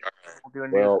right. We'll do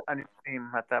a new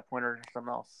theme at that point or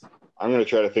something else. I'm going to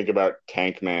try to think about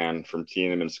Tank Man from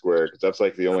Tiananmen Square because that's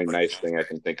like the only nice thing I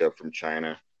can think of from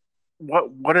China.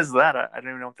 What is that? I don't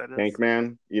even know what that is. Tank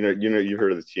Man? You've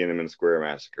heard of the Tiananmen Square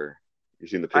massacre. You've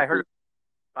seen the picture?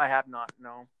 I have not,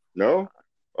 no. No?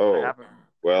 I haven't.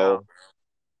 Well,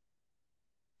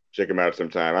 check him out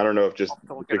sometime. I don't know if just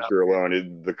the picture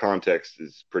alone, the context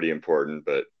is pretty important,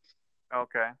 but...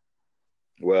 Okay.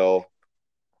 Well,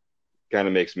 kind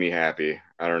of makes me happy.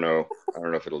 I don't know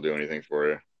if it'll do anything for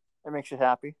you. It makes you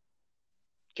happy?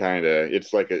 Kind of.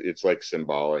 It's like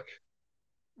symbolic.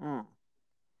 Mm.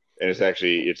 And it's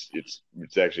actually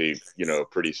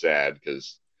pretty sad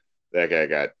because that guy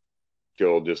got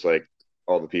killed just like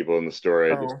all the people in the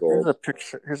story. Here's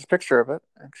a picture of it,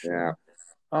 actually. Yeah.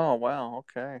 Oh, wow.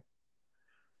 Okay.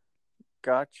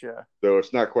 Gotcha. So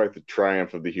it's not quite the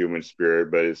triumph of the human spirit,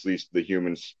 but it's at least the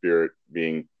human spirit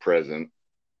being present.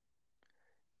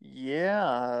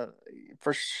 Yeah,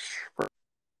 for sure.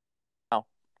 Wow,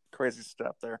 crazy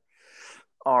stuff there.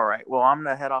 All right. Well, I'm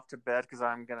gonna head off to bed because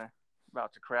I'm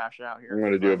about to crash out here. I'm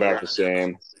gonna do about the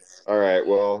same. All right.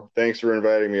 Well, thanks for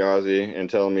inviting me, Ozzy, and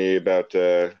telling me about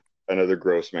another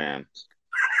gross man.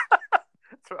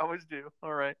 That's what I always do.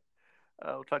 All right.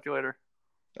 We'll talk to you later.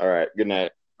 All right. Good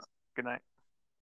night. Good night.